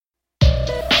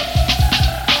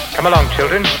Come along,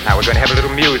 children. Now we're going to have a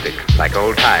little music, like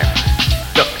old times.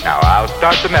 Look, now I'll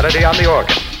start the melody on the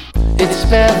organ. It's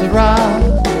Spare the Rock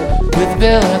with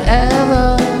Bill and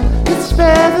Ella. It's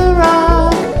Spare the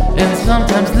Rock and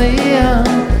sometimes Liam.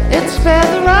 It's Spare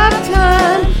the Rock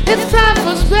time. It's time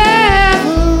for Spare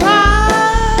the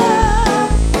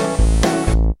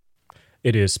Rock.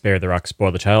 It is Spare the Rock,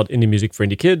 Spoil the Child, indie music for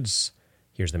indie kids.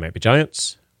 Here's They Might Be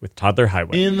Giants with Toddler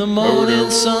Highway. In the morning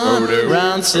sun,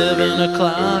 round 7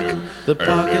 o'clock, the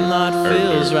parking lot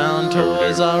fills round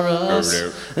Toys R Us.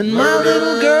 And my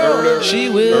little girl, she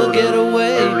will get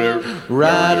away,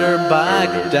 ride her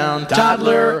bike down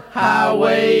Toddler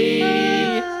Highway.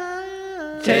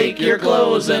 Take your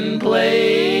clothes and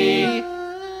play,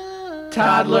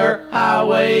 Toddler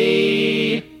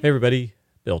Highway. Hey everybody,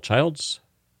 Bill Childs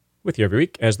with you every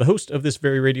week as the host of this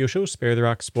very radio show, Spare the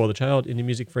Rock, Spoil the Child, indie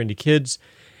music for indie kids.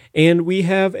 And we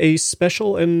have a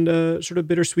special and sort of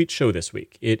bittersweet show this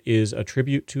week. It is a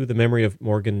tribute to the memory of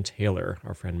Morgan Taylor,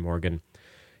 our friend Morgan.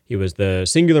 He was the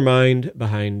singular mind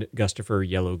behind Gustafer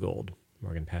Yellow Gold.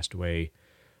 Morgan passed away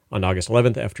on August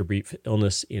 11th after brief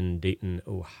illness in Dayton,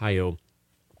 Ohio.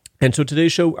 And so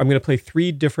today's show, I'm going to play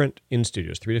three different times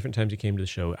he came to the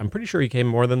show. I'm pretty sure he came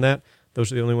more than that. Those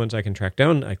are the only ones I can track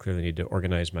down. I clearly need to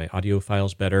organize my audio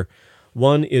files better.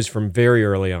 One is from very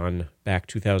early on, back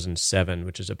 2007,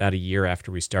 which is about a year after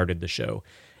we started the show.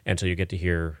 And so you get to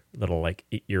hear little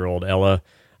 8-year-old Ella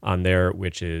on there,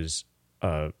 which is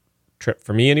a trip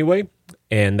for me anyway.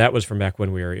 And that was from back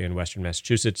when we were in Western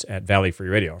Massachusetts at Valley Free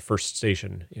Radio, our first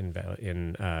station in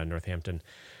Northampton.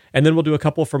 And then we'll do a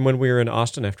couple from when we were in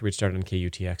Austin after we'd started on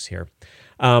KUTX here.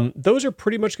 Those are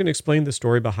pretty much going to explain the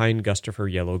story behind Gustafer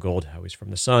Yellow Gold, how he's from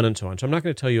the sun and so on. So I'm not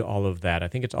going to tell you all of that. I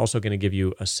think it's also going to give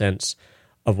you a sense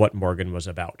of what Morgan was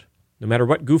about. No matter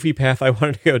what goofy path I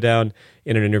wanted to go down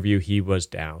in an interview, he was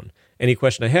down. Any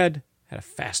question I had a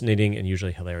fascinating and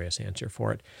usually hilarious answer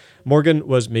for it. Morgan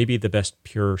was maybe the best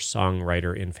pure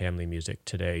songwriter in family music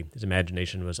today. His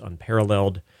imagination was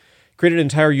unparalleled. Created an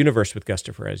entire universe with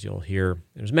Gustafer, as you'll hear.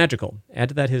 It was magical. Add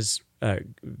to that his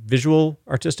visual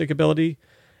artistic ability,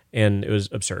 and it was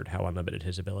absurd how unlimited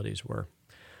his abilities were.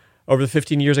 Over the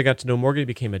 15 years I got to know Morgan, he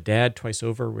became a dad twice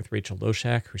over with Rachel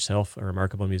Loshak, herself a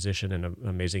remarkable musician and an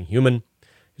amazing human.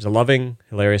 He's a loving,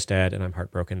 hilarious dad, and I'm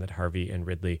heartbroken that Harvey and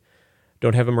Ridley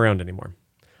don't have him around anymore.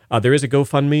 There is a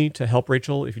GoFundMe to help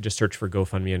Rachel. If you just search for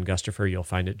GoFundMe and Gustafer, you'll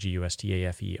find it,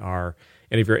 Gustafer.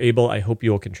 And if you're able, I hope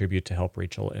you will contribute to help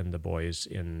Rachel and the boys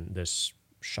in this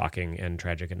shocking and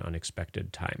tragic and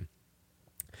unexpected time.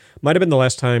 Might have been the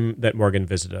last time that Morgan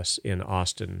visited us in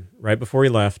Austin. Right before he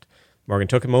left, Morgan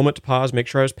took a moment to pause, make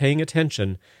sure I was paying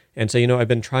attention, and say, I've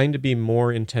been trying to be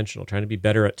more intentional, trying to be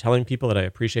better at telling people that I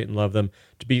appreciate and love them,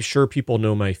 to be sure people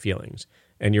know my feelings.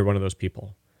 And you're one of those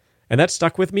people. And that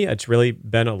stuck with me. It's really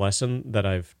been a lesson that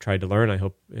I've tried to learn. I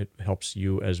hope it helps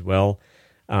you as well.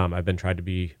 I've been trying to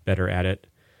be better at it.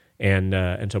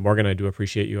 And so, Morgan, I do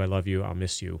appreciate you. I love you. I'll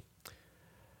miss you.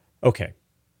 Okay,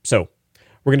 so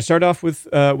we're going to start off with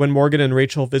when Morgan and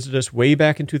Rachel visited us way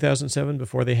back in 2007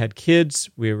 before they had kids.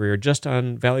 We were just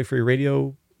on Valley Free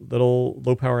Radio, little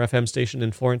low-power FM station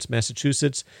in Florence,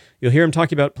 Massachusetts. You'll hear him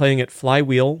talking about playing at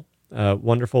Flywheel,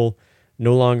 wonderful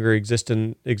no longer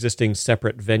existing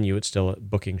separate venue. It's still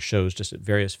booking shows just at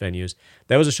various venues.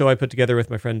 That was a show I put together with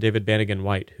my friend David Bannigan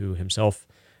White, who himself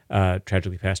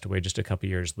tragically passed away just a couple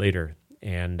years later.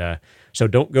 And so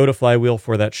don't go to Flywheel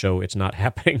for that show. It's not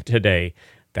happening today.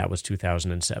 That was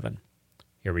 2007.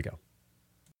 Here we go.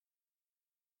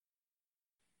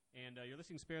 And you're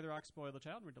listening to Spare the Rock, Spoil the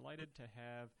Child. We're delighted to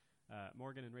have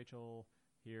Morgan and Rachel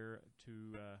here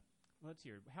to... let's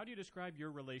hear. How do you describe your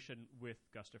relation with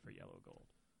Gustafer Yellow Gold?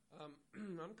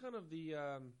 I'm kind of the,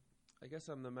 I guess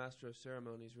I'm the master of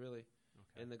ceremonies, really,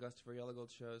 in the Gustafer Yellow Gold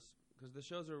shows. Because the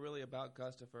shows are really about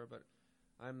Gustafer, but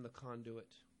I'm the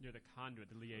conduit. You're the conduit,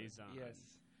 the liaison.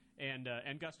 Yes. And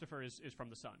Gustafer is from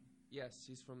the sun. Yes,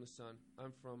 he's from the sun.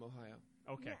 I'm from Ohio.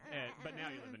 Okay, but now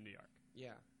you live in New York.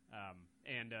 Yeah.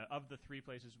 And of the three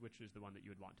places, which is the one that you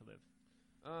would want to live?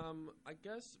 I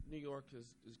guess New York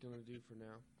is going to do for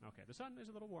now. Okay, the sun is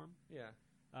a little warm. Yeah.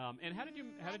 And how did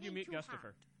you meet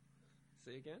Gustafer?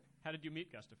 Say again? How did you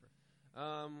meet Gustafer?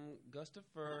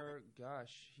 Gustafer,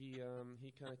 gosh, he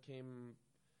kind of came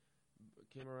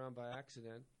around by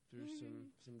accident through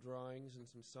some drawings and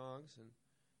some songs, and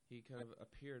he kind of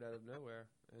appeared out of nowhere,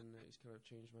 and he's kind of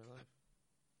changed my life.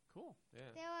 Cool.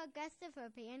 Yeah. There were Gustafer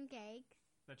pancakes.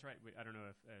 That's right. I don't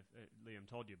know if Liam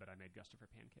told you, but I made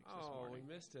Gustafer pancakes this morning. Oh, we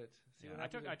missed it. Yeah, I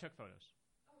took photos.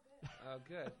 Oh,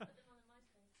 good.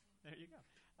 There you go.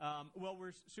 Well,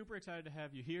 we're super excited to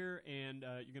have you here, and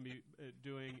you're going to be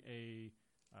doing a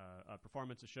a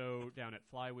performance, a show down at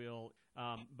Flywheel.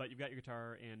 But you've got your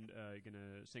guitar, and you're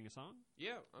gonna sing a song.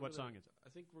 Yeah. What song is it? I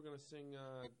think we're gonna sing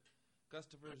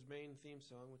Gustaver's main theme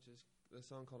song, which is the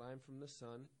song called "I'm from the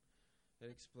Sun." It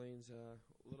explains a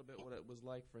little bit what it was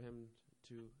like for him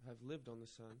to have lived on the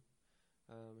sun.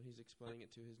 He's explaining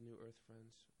it to his New Earth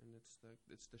friends, and it's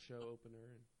the show opener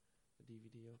and the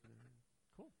DVD opener.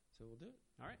 Cool. So we'll do it.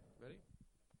 All right. Ready?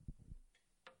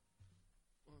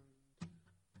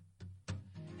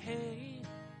 Hey,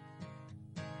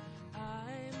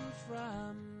 I'm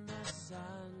from the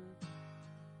sun.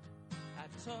 I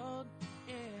told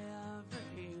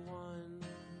everyone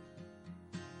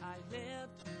I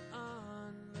lived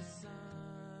on the sun.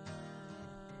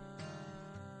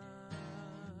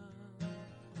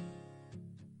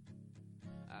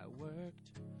 I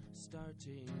worked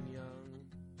starting young,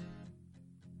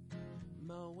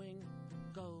 mowing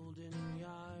golden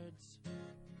yards,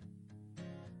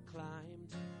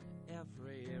 climbed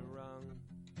every rung,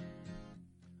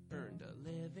 earned a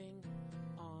living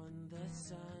on the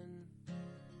sun,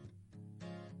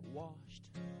 washed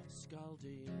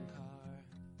scalding car.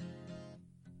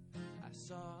 I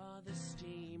saw the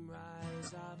steam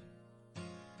rise up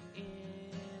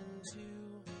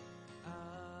into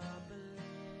oblivion.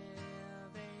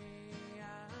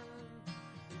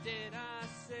 Did I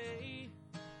say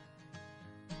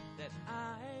that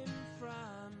I'm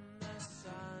from the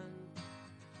sun?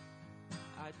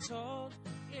 I told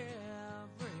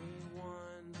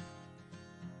everyone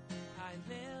I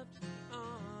lived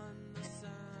on the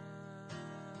sun.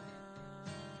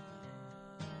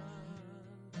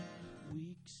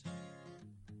 Weeks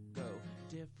go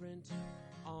different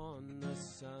on the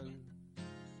sun.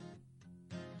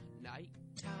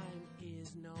 Nighttime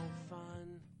is no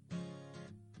fun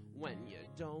when you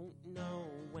don't know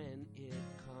when it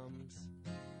comes.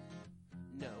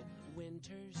 No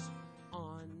winters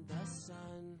on the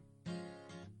sun,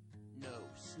 no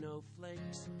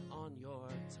snowflakes on your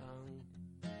tongue.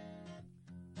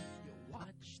 You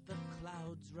watch the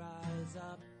clouds rise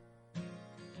up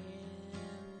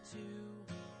into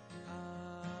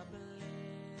oblivion.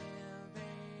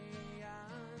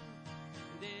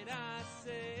 Did I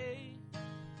say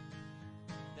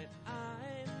that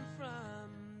I'm from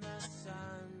the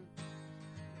sun?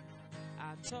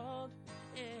 I told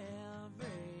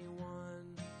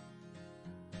everyone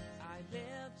I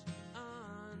lived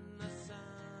on the sun.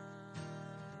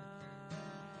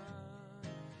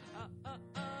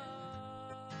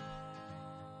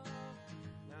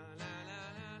 Na na na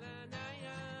na na na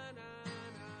ya na na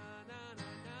na na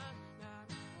na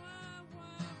wah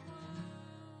wah wah.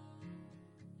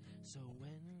 So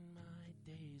when my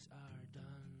days are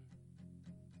done,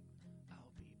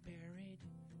 I'll be buried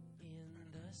in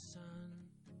the sun.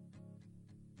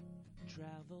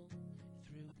 Travel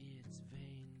through its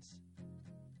veins,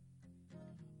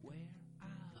 where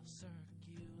I'll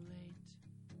circulate.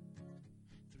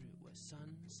 Through a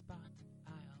sunspot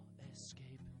I'll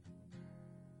escape.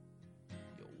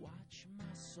 You'll watch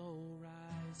my soul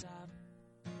rise up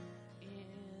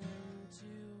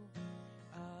into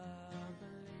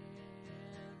oblivion.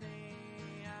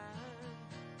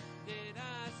 Did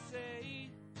I say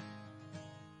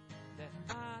that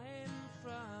I'm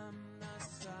from the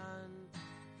sun?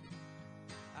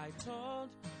 I told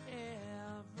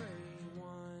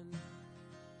everyone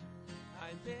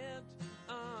I lived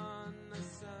on the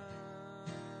sun.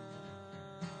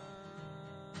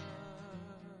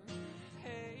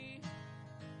 Hey,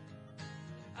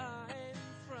 I'm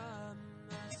from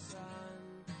the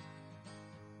sun.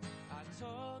 I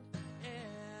told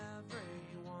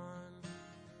everyone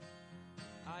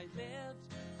I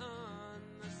lived on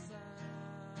the sun.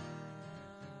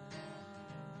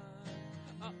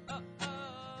 Oh, oh, oh.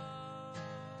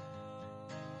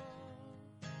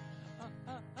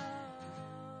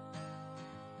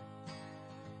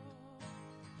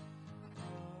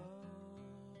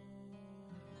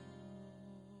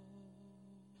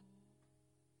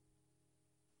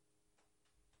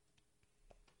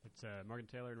 It's Morgan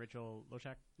Taylor and Rachel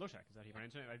Loshak. Loshak, is that how you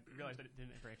pronounce it? I realized I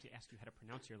didn't ever actually ask you how to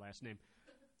pronounce your last name.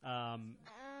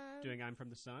 Doing I'm from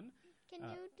the Sun. Can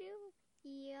you do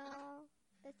eel?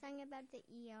 The song about the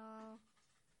eel.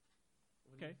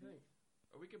 What do you think?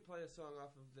 Or we could play a song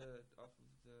off of the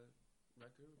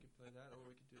record. We could play that, or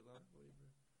we could do it live. Whatever.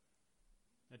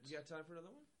 You got time for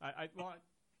another one?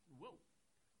 Whoa.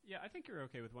 Yeah, I think you're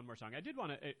okay with one more song. I did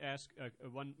want to ask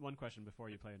one question before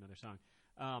you play another song.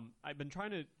 I've been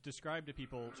trying to describe to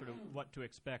people sort of what to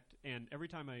expect, and every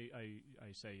time I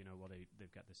say, well,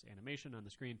 they've got this animation on the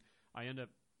screen, I end up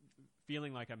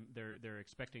feeling like they're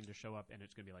expecting to show up and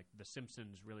it's going to be like The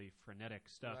Simpsons, really frenetic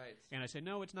stuff. Right. And I say,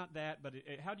 no, it's not that. But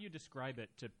how do you describe it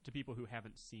to people who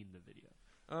haven't seen the video?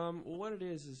 Well, what it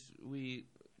is we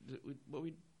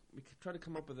try to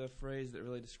come up with a phrase that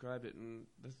really described it, and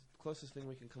the closest thing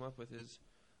we can come up with is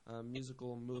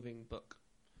musical moving book.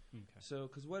 Okay. So,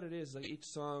 because what it is, like each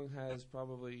song has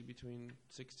probably between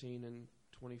 16 and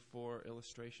 24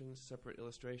 illustrations, separate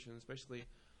illustrations, basically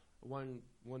one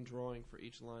drawing for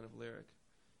each line of lyric,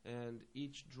 and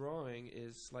each drawing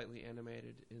is slightly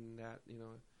animated in that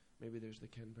maybe there's the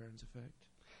Ken Burns effect.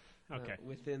 Okay.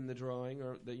 Within the drawing,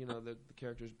 or the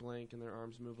characters blink and their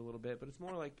arms move a little bit, but it's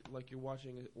more like you're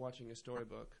watching a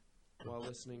storybook while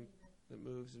listening that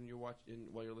moves, and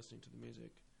while you're listening to the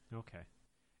music. Okay.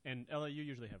 And Ella, you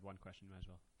usually have one question. You might as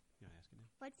well ask it now.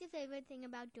 What's your favorite thing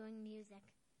about doing music?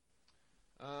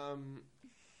 One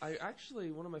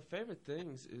of my favorite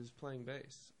things is playing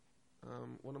bass.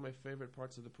 One of my favorite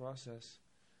parts of the process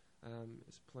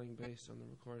is playing bass on the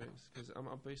recordings, because I'm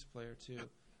a bass player too.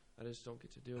 I just don't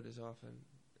get to do it as often,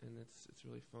 and it's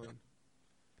really fun.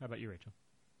 How about you, Rachel?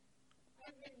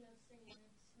 I really love singing. It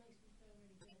just makes me feel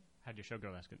really good. How'd your show go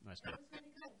last night? It was really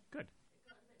good. Good. It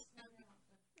got a bit snowed out,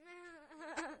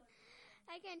 but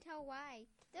I can tell why.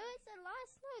 There was a lot of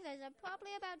snow. There's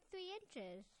probably about 3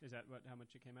 inches. Is that how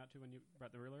much it came out to when you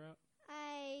brought the ruler out?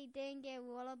 I didn't get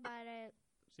ruler, but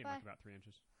Seemed like about 3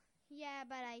 inches. yeah,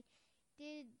 but I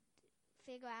did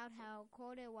figure out how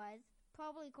cold it was.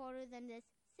 Probably colder than this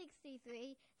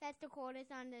 63. That's the coldest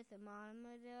on the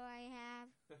thermometer I have.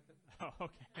 Oh,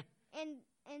 okay. And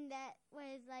that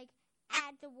was like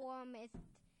at the warmest.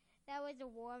 That was the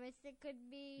warmest it could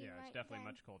be. Yeah, it's right definitely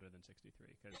then. much colder than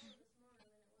 63. Because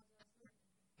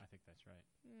I think that's right.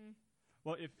 Mm.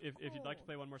 Well, if you'd like to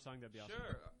play one more song, that'd be awesome.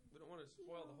 Sure. We don't want to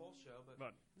spoil the whole show, but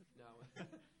But no.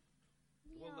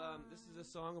 Well, this is a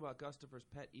song about Gustafer's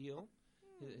pet eel.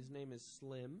 His name is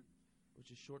Slim,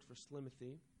 which is short for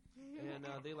Slimothy. And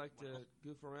they like to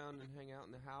goof around and hang out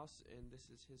in the house, and this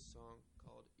is his song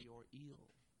called Your Eel.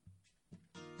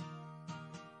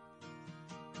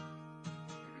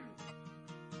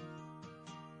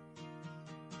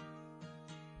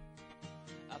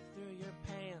 Up through your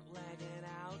pant leg and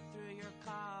out through your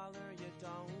collar, you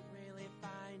don't really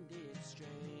find it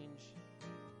strange.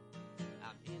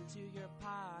 I'm into your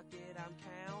pocket, I'm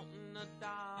counting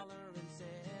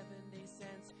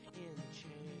 $1.70 in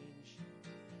change.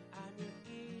 I'm your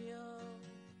eel,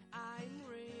 I'm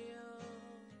real,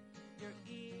 your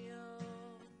eel,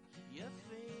 you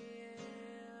feel.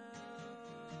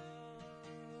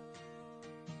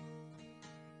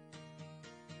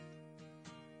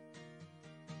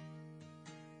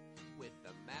 With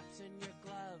the maps in your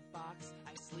glove box,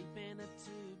 I sleep in a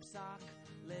tube sock,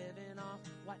 living off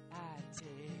what I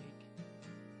take.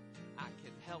 I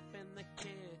can help in the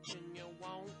kitchen, you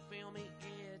won't feel me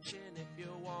itching if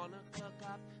you wanna cook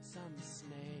up some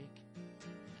snake.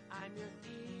 I'm your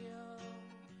eel,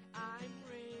 I'm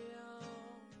real,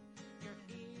 your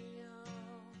eel,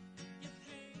 you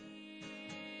feel.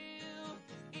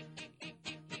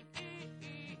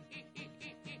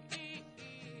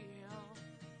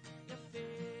 You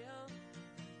feel.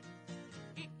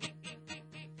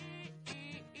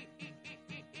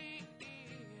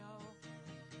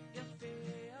 You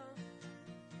feel.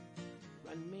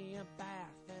 Run me a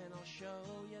bath and I'll show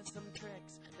you some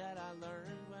tricks that I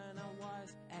learned when I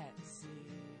was at sea.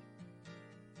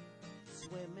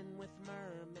 Swimming with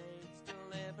mermaids,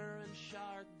 delivering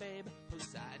shark babe.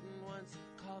 Poseidon once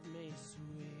called me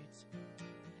sweet.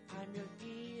 I'm your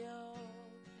eel,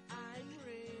 I'm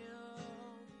real,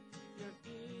 your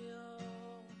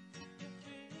eel,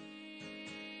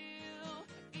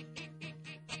 you feel.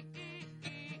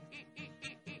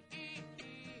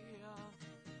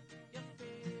 You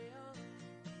feel.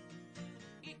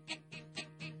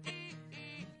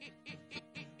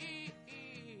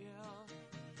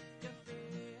 You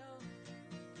feel.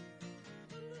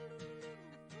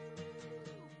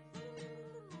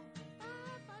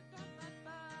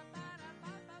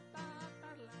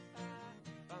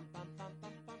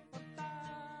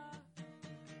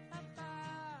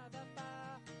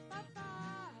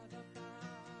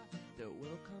 There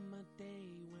will come a day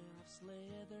when I've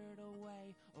slithered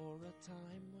away, or a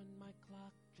time when my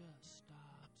clock just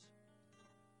stops.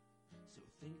 So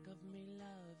think of me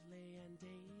lovely and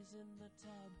days in the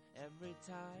tub every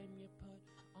time you put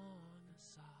on a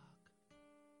sock.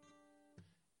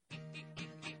 You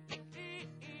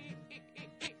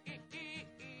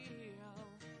feel.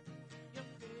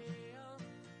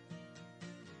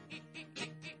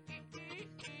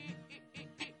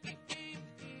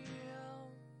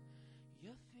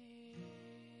 You feel.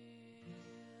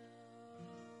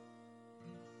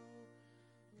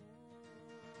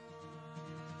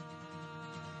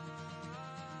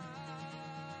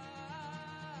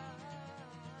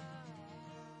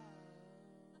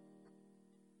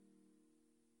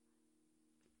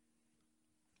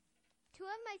 two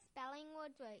of my spelling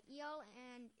words were eel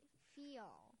and feel.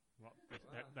 Well,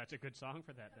 that's a good song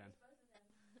for that then.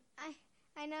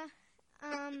 I know.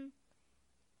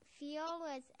 Feel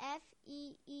was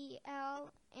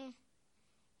F-E-E-L and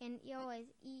eel was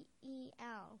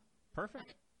E-E-L.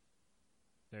 Perfect.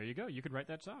 There you go. You could write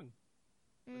that song.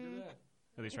 Look at that.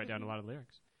 At least write down a lot of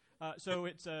lyrics. So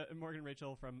it's Morgan and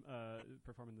Rachel from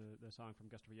performing the song from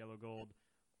Gustav Yellow Gold.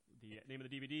 The name of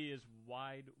the DVD is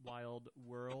Wide Wild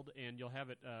World, and you'll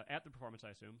have it at the performance, I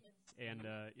assume. Yes. And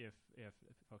if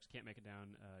folks can't make it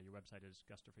down, your website is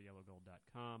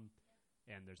gustaforyellowgold.com,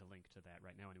 and there's a link to that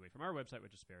right now anyway from our website,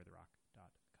 which is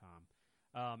sparetherock.com.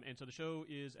 And so the show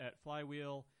is at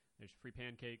Flywheel. There's free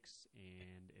pancakes,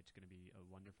 and it's going to be a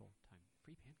wonderful time.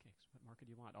 Free pancakes. What more could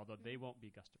you want? Although they won't be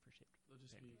Gustafer-shaped. They'll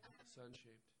just be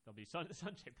sun-shaped. They'll be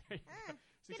sun-shaped. There you go.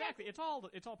 So exactly. It's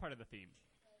all part of the theme.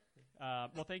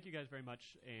 Well, thank you guys very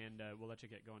much, and we'll let you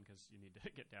get going because you need to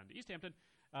get down to East Hampton.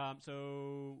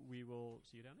 So we will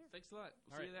see you down there. Thanks a lot.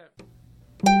 All See you right. there.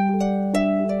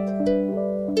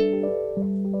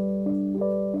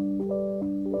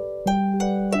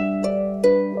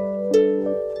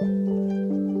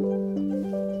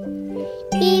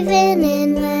 Even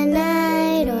in the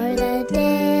night or the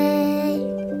day,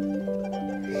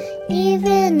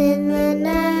 even in the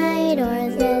night or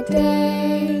the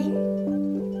day,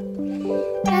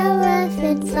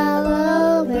 elephants all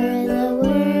over the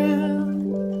world,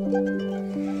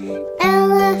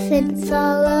 elephants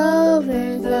all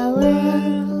over the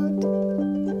world,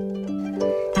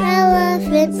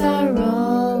 elephants are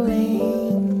rolling,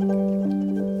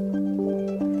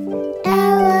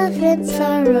 elephants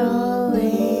are rolling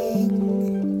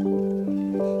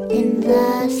in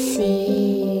the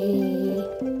sea,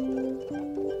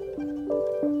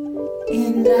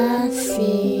 in the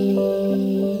sea.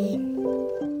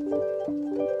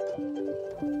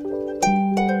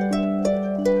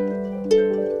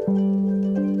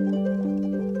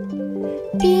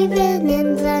 Even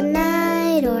in the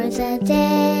night or the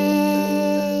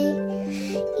day,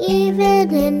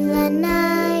 even in the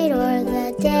night or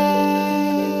the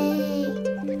day,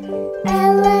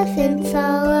 elephants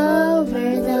all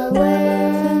over the world,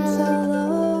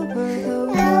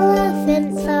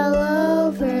 elephants all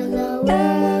over the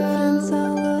world,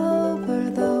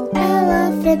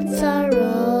 elephants are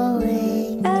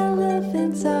rolling,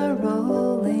 elephants are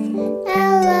rolling,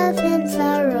 elephants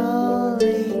are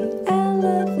rolling,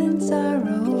 elephants are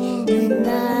rolling in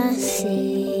the sea,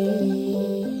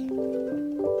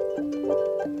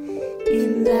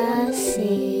 in the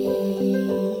sea.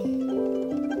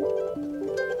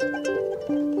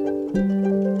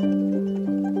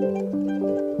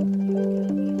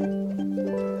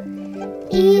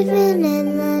 Even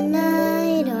in the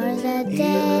night or the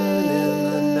day,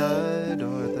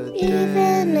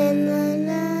 even in the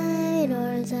night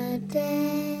or the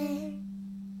day.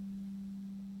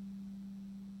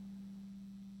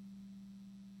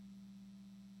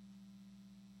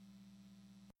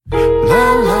 La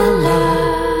la la,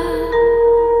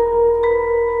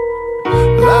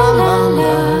 la la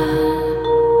la,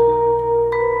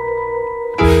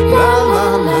 la la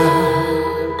la,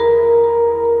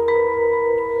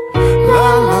 la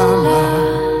la.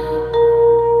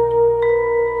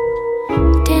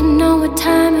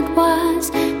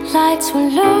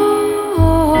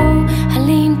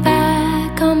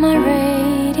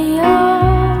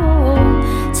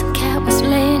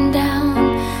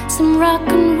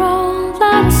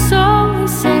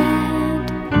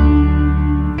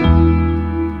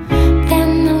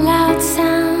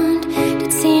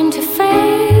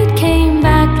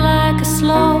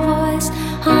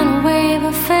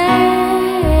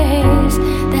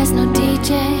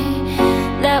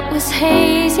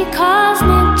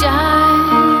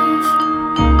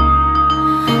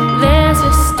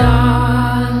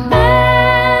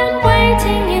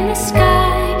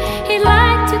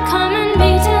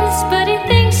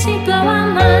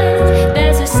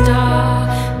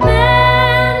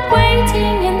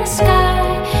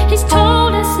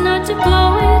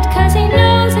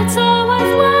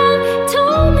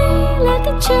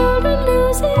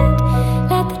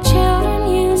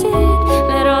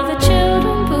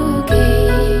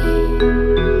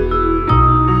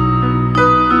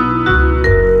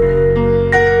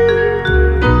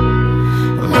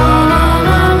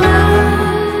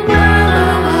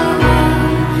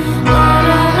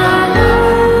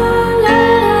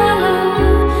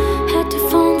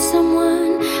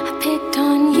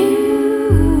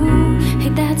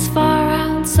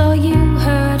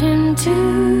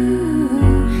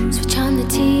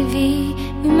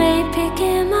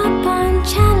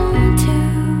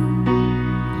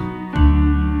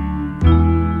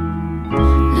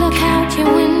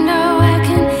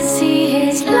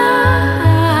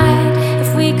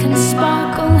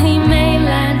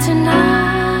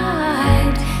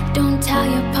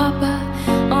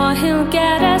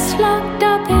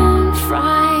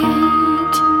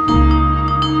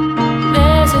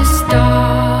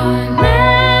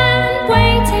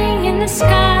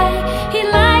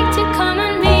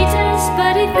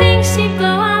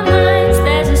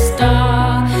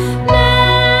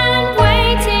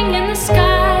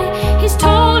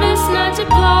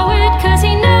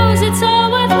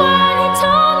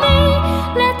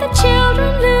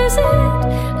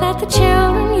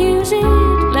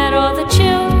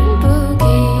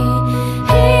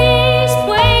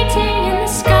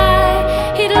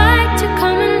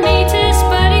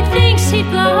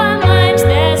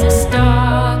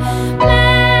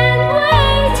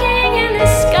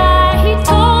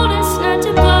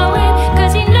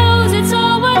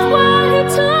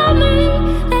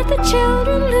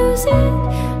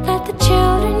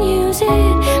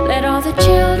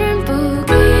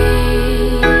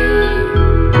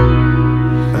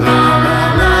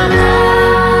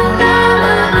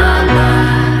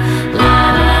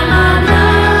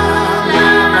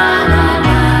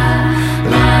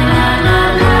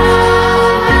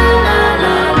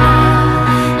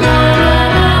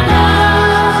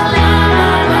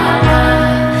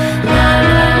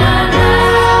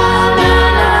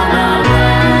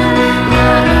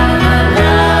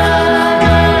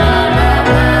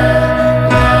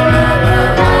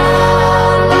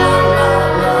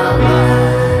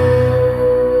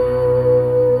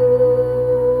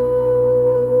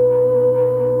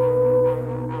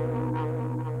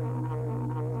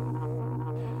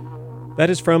 That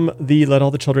is from the Let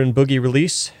All the Children Boogie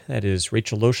release. That is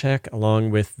Rachel Loshak along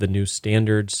with the New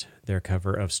Standards, their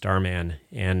cover of Starman.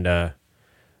 And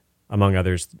among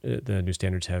others, the New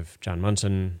Standards have John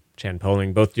Munson, Chan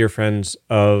Poling, both dear friends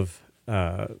of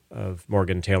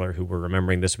Morgan Taylor, who we're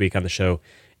remembering this week on the show.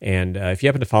 And if you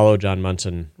happen to follow John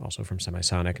Munson, also from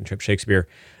Semisonic and Trip Shakespeare,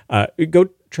 go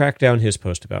track down his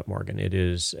post about Morgan. It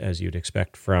is, as you'd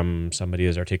expect from somebody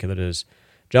as articulate as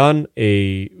John,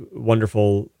 a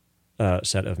wonderful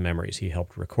set of memories. He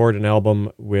helped record an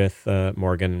album with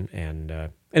Morgan,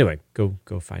 and anyway, go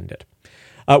find it.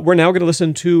 We're now going to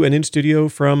listen to an in-studio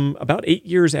from about 8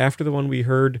 years after the one we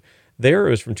heard there. It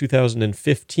was from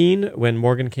 2015 when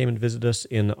Morgan came and visited us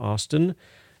in Austin.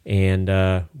 And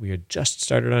we had just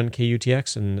started on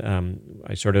KUTX, and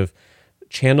I sort of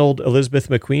channeled Elizabeth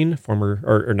McQueen,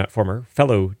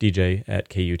 fellow DJ at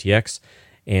KUTX,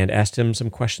 and asked him some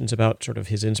questions about sort of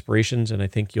his inspirations, and I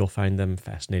think you'll find them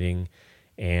fascinating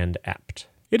and apt.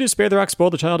 It is Spare the Rock, Spoil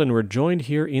the Child, and we're joined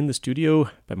here in the studio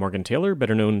by Morgan Taylor,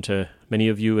 better known to many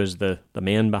of you as the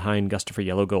man behind Gustafer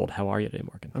Yellow Gold. How are you today,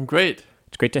 Morgan? I'm great.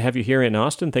 It's great to have you here in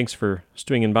Austin. Thanks for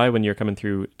swinging by when you're coming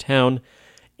through town.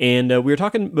 And we were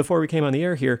talking before we came on the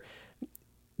air here,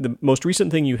 the most recent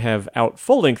thing you have out,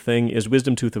 full-length thing, is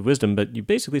Wisdom Tooth of Wisdom, but you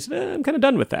basically said, I'm kind of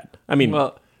done with that. I mean...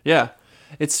 Well, yeah.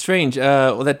 It's strange.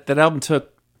 That album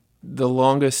took the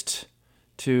longest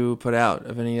to put out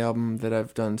of any album that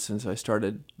I've done since I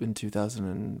started in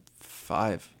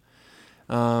 2005.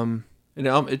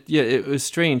 It was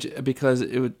strange because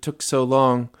it took so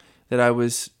long that I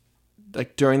was...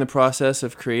 Like during the process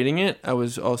of creating it, I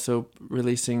was also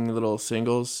releasing little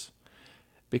singles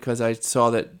because I saw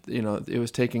that it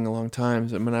was taking a long time.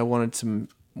 I mean, I wanted some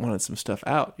stuff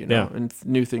out, and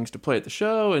new things to play at the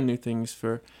show and new things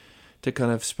to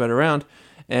kind of spread around.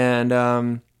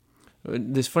 And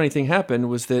this funny thing happened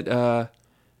was that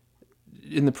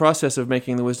in the process of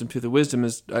making the Wisdom Tooth of Wisdom,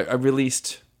 I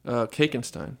released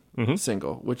Kakenstein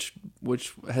single, which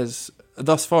has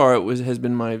thus far has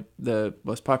been the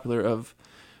most popular of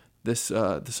the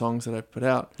songs that I've put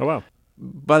out. Oh wow!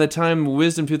 By the time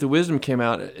Wisdom Tooth of Wisdom came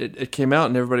out, it came out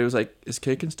and everybody was like, "Is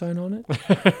Kakenstein on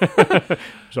it?"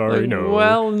 Sorry, like, no.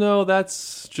 Well, no,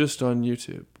 that's just on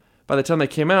YouTube. By the time they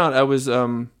came out, I was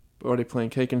already playing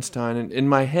Kakenstein, and in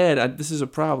my head, this is a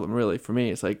problem really for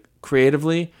me. It's like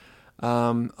creatively,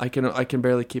 I can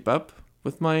barely keep up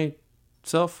with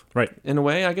myself, right? In a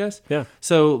way, I guess. Yeah.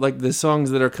 So like the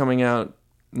songs that are coming out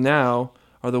now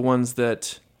are the ones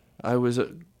that I was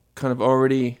kind of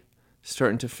already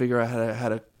starting to figure out how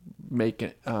to make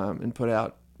it and put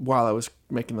out while I was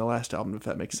making the last album, if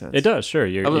that makes sense. It does, sure.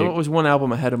 I was one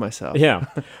album ahead of myself. Yeah.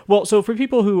 Well, so for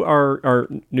people who are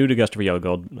new to Gustafer Yellow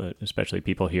Gold, especially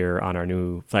people here on our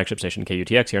new flagship station,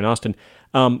 KUTX here in Austin,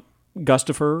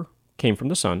 Gustafer came from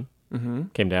the sun,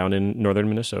 came down in northern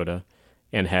Minnesota,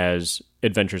 and has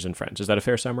adventures and friends. Is that a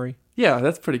fair summary? Yeah,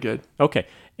 that's pretty good. Okay.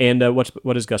 And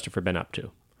what has Gustafer been up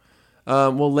to?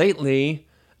 Well, lately,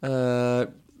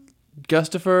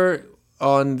 Gustafer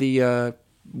on the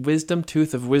Wisdom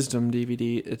Tooth of Wisdom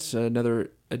DVD, it's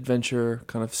another adventure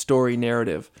kind of story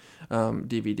narrative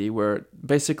DVD where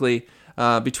basically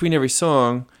between every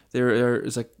song there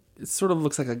is like, it sort of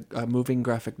looks like a moving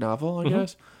graphic novel, I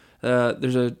guess.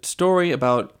 There's a story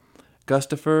about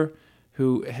Gustafer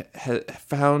who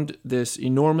found this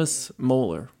enormous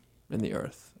molar in the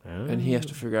earth. Oh. And he has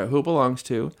to figure out who it belongs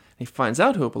to. He finds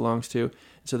out who it belongs to.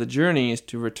 So the journey is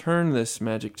to return this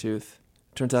magic tooth.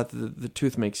 Turns out that the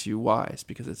tooth makes you wise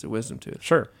because it's a wisdom tooth.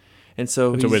 Sure. And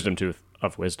so it's a wisdom tooth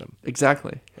of wisdom.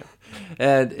 Exactly. Yeah.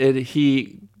 And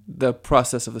the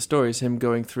process of the story is him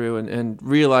going through and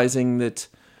realizing that,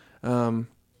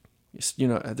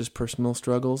 there's personal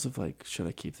struggles of like, should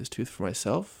I keep this tooth for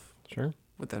myself? Sure.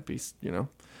 Would that be, would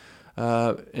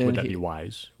that be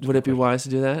wise? Would it be wise to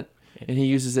do that? Yeah. And he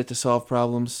uses it to solve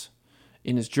problems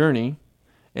in his journey.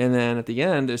 And then at the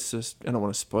end, it's just, I don't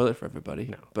want to spoil it for everybody.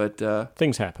 No. But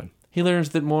things happen. He learns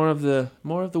that more of the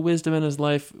wisdom in his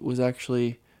life was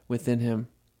actually within him.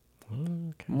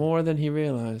 Okay. More than he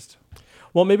realized.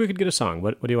 Well, maybe we could get a song.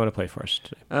 What do you want to play for us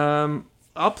today?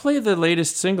 I'll play the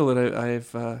latest single that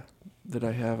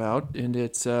I have out, and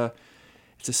it's a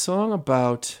song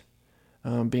about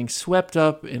being swept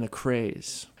up in a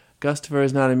craze. Gustafer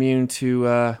is not immune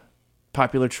to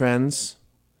popular trends,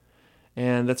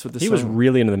 and that's what he was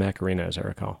really into the Macarena, as I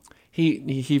recall. He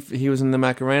was in the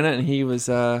Macarena, and he was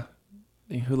Who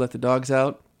Let the Dogs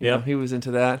Out. Yeah, he was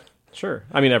into that. Sure,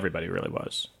 I mean everybody really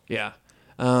was. Yeah.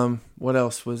 What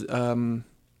else was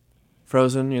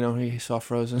Frozen? He saw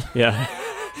Frozen. Yeah.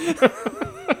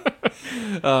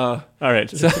 All right,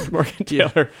 so Morgan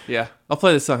Taylor. Yeah, I'll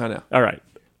play this song now. All right.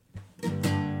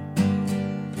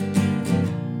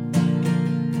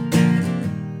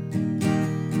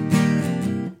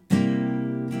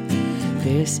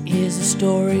 This is a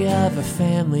story of a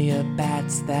family of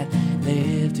bats that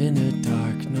lived in a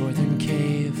dark northern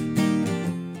cave.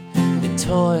 They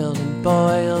toiled and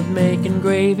boiled, making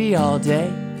gravy all day.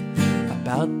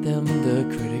 About them the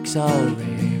critics all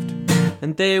raved,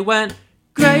 and they went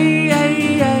gravy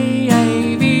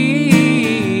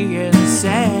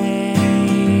insane.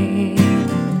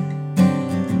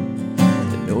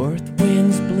 The north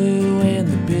winds blew and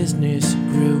the business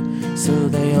grew, so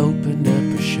they opened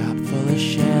up a shop full of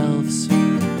shelves,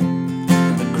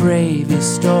 a gravy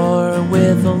store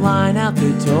with a line out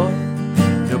the door.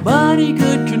 Nobody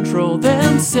could control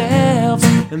themselves,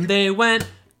 and they went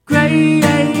gravy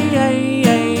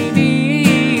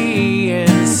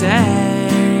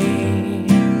insane.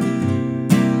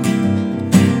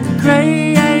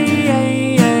 Gravy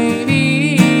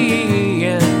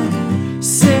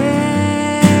insane.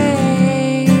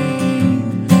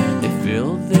 They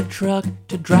filled their truck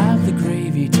to drive the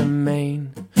gravy to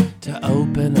Maine, to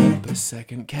open up a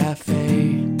second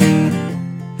cafe.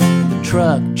 The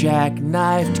truck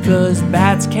jackknifed 'cause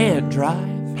bats can't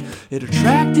drive. It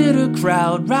attracted a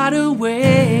crowd right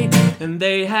away, and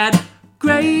they had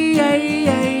gravy,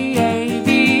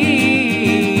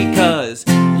 'cause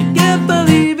you can't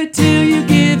believe it till you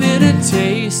give it a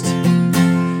taste.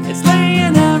 It's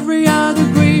laying every other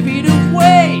gravy to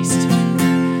waste.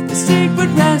 The secret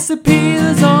recipe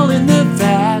is all in the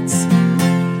vats.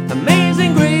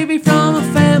 Amazing gravy from a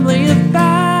family of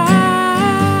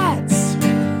bats.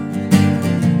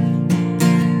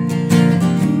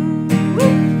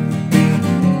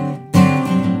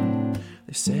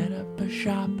 They set up a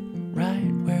shop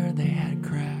right where they had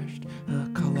crashed, a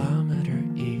kilometer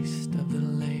east of the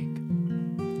lake.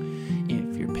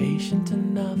 If you're patient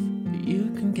enough,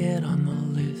 you can get on the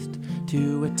list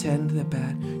to attend the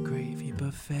Bat Gravy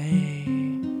Buffet.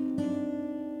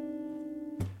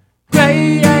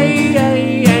 Gravy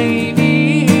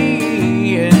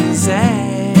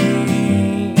insane.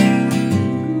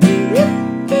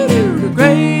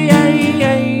 Gravy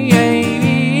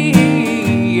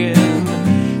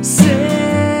insane.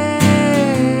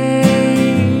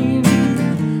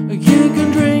 You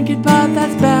can drink it, but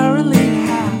that's barely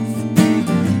half.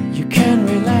 You can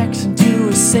relax into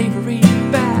a savory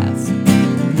bath,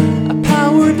 a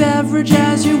power beverage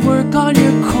as you work on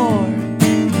your core,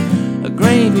 a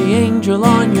gravy angel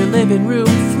on your living room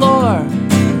floor.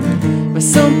 But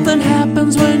something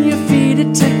happens when you feed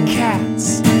it to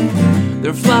cats.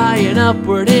 They're flying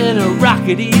upward in a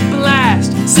rockety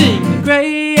blast. Sing the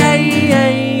gravy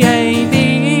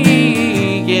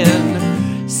insane.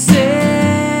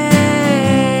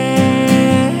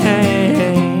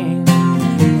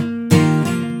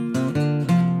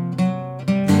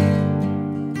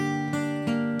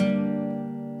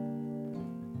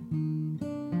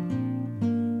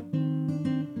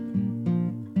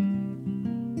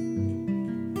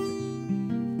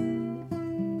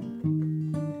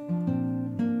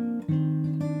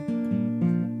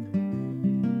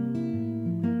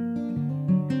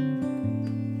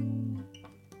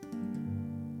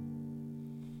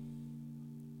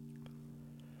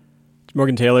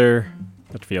 Morgan Taylor,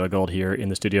 Dr. Viola Gold here in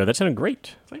the studio. That sounded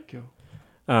great. Thank you.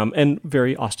 And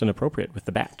very Austin appropriate with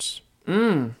the bats.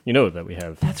 You know that we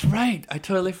have. That's right. I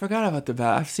totally forgot about the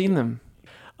bat. I've seen them.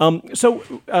 So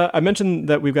I mentioned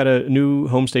that we've got a new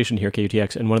home station here,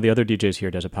 KUTX, and one of the other DJs here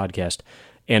does a podcast.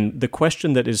 And the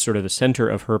question that is sort of the center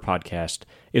of her podcast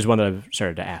is one that I've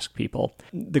started to ask people.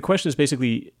 The question is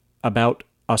basically about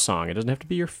a song. It doesn't have to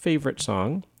be your favorite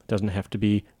song. It doesn't have to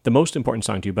be the most important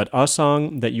song to you, but a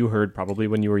song that you heard probably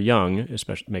when you were young,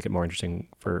 especially to make it more interesting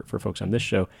for folks on this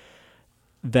show,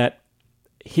 that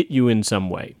hit you in some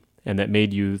way and that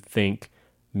made you think,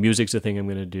 music's the thing I'm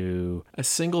going to do. A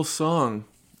single song.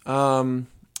 I'm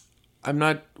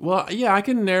not, well, yeah, I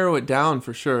can narrow it down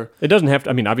for sure. It doesn't have to,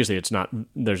 I mean, obviously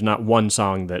there's not one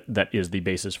song that is the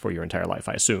basis for your entire life,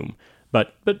 I assume,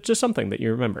 but just something that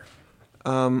you remember.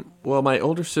 Well, my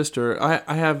older sister,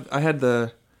 I had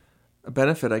the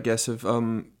benefit, I guess, of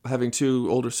having two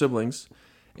older siblings,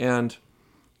 and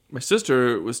my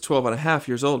sister was 12 and a half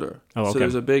years older. Oh, okay. So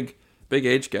there's a big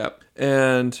age gap.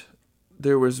 And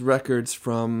there was records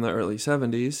from the early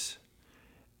 70s,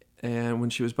 and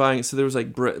when she was buying it, so there was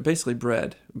like basically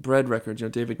bread records,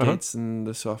 David Gates and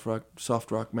the soft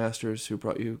rock masters who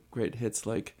brought you great hits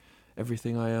like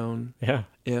Everything I Own, Yeah,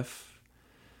 If.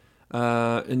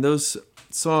 In those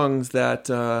songs that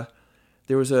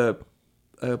there was a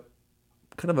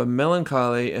kind of a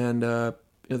melancholy and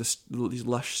these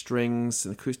lush strings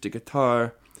and acoustic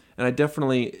guitar, and I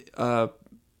definitely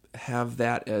have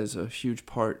that as a huge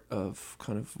part of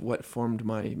kind of what formed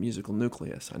my musical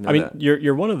nucleus. I mean,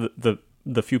 you're one of the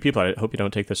the few people, I hope you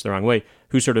don't take this the wrong way,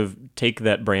 who sort of take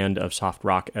that brand of soft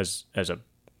rock as a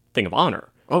thing of honor.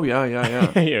 Oh, yeah.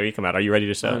 You come out, are you ready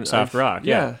to soft rock?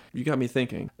 Yeah, you got me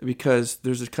thinking, because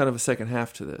there's kind of a second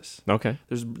half to this. Okay.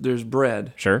 There's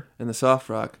Bread. Sure. And the soft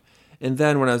rock. And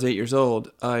then when I was 8 years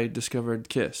old, I discovered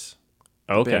Kiss.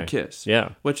 Okay. Band Kiss.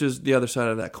 Yeah. Which is the other side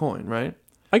of that coin, right?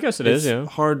 I guess it's is,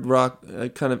 hard rock,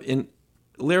 kind of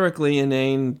lyrically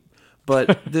inane,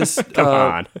 but this... Come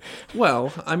on.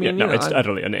 Well, I mean, it's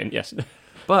utterly inane, yes.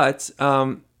 But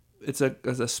it's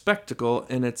a spectacle,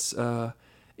 and it's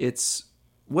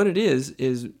what it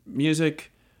is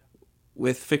music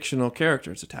with fictional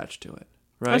characters attached to it,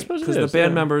 right? I suppose because the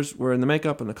band members were in the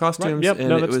makeup and the costumes, right. Yep.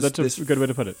 and it was that's this a good way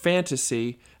to put it.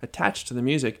 Fantasy attached to the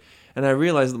music, and I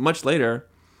realized much later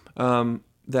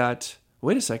that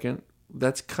wait a second,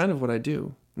 that's kind of what I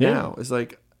do now. Is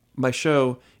like my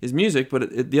show is music,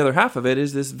 but the other half of it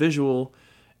is this visual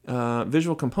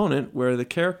component where the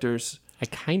characters. I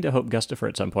kind of hope Gustafer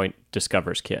at some point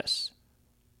discovers Kiss.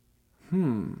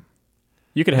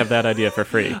 You can have that idea for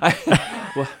free.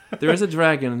 Well, there is a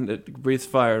dragon that breathes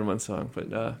fire in one song,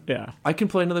 but I can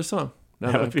play another song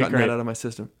now that I've gotten that out of my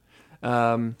system.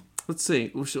 Let's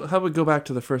see. How about we go back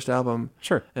to the first album?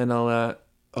 Sure. And I'll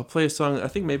play a song. I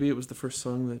think maybe it was the first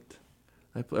song that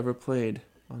I ever played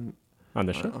on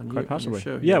the show, quite possibly.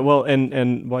 Show, yeah. Well,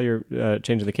 and while you're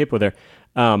changing the capo there,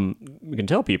 we can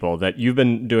tell people that you've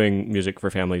been doing music for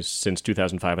families since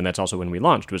 2005, and that's also when we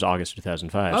launched. It was August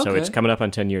 2005, so it's coming up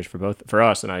on 10 years for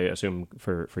us, and I assume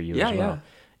for you as well.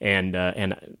 Yeah. And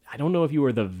I don't know if you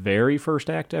were the very first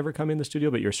act to ever come in the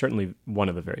studio, but you're certainly one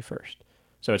of the very first.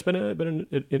 So it's been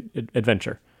an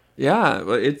adventure. Yeah,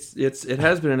 well, it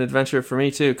has been an adventure for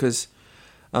me too, because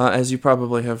as you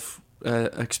probably have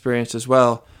experienced as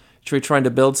well, you're trying to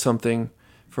build something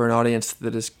for an audience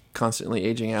that is constantly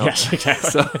aging out. Yes, exactly.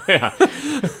 So,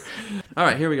 all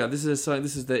right, here we go. This is a song.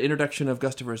 This is the introduction of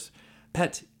Gustafer's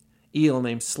pet eel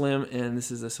named Slim, and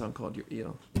this is a song called Your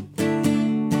Eel.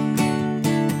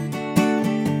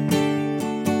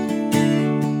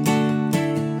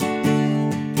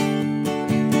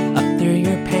 Up through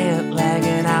your pant leg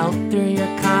and out through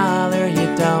your collar,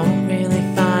 you don't really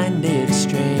find it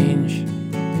strange.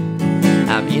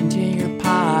 I'm into your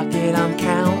pocket, I'm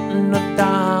counting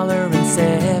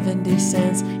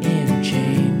 $1.70 in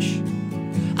change.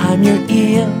 I'm your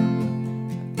eel,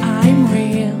 I'm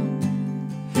real.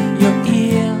 Your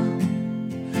eel,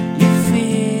 you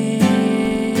feel.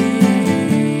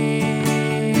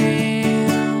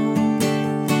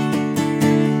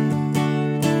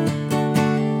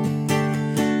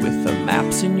 With the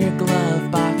maps in your glove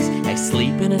box, I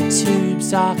sleep in a tube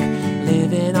sock,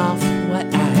 living off what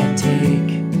I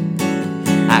take.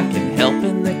 I can help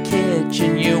in the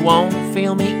kitchen, you won't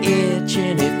feel me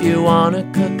itching if you wanna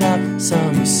cook up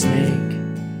some snake.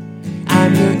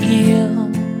 I'm your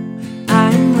eel,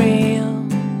 I'm real,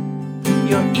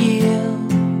 your eel,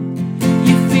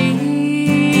 you feel.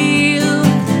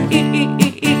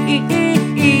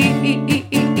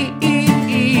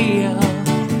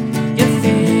 You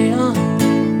feel.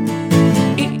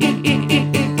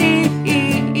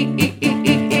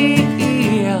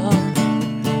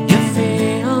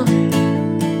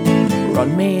 Run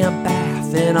me a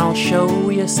bath and I'll show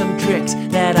you some tricks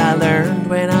that I learned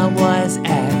when I was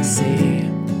at sea.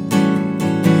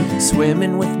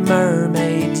 Swimming with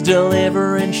mermaids,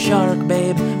 delivering shark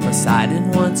babe.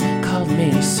 Poseidon once called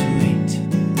me sweet.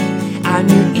 I'm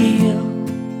your eel,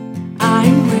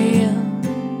 I'm real,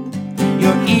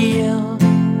 your eel,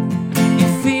 you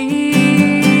feel.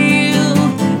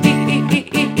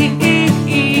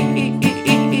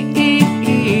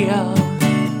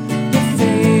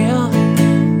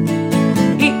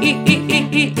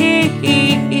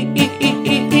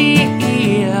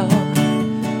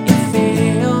 You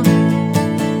feel.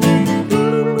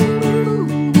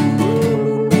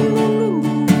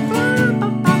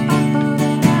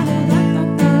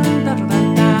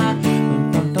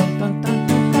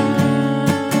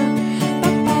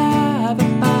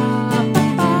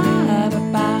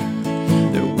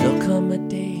 There will come a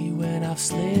day when I've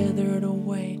slithered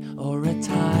away, or a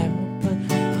time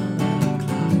when our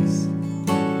clocks.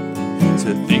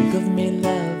 So think of me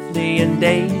lovely and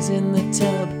days in the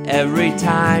tub every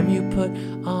time you put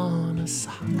on a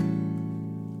sock.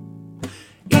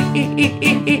 You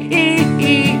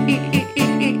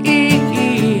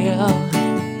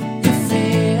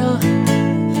feel.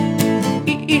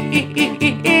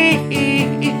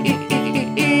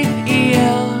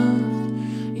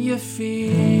 You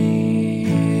feel.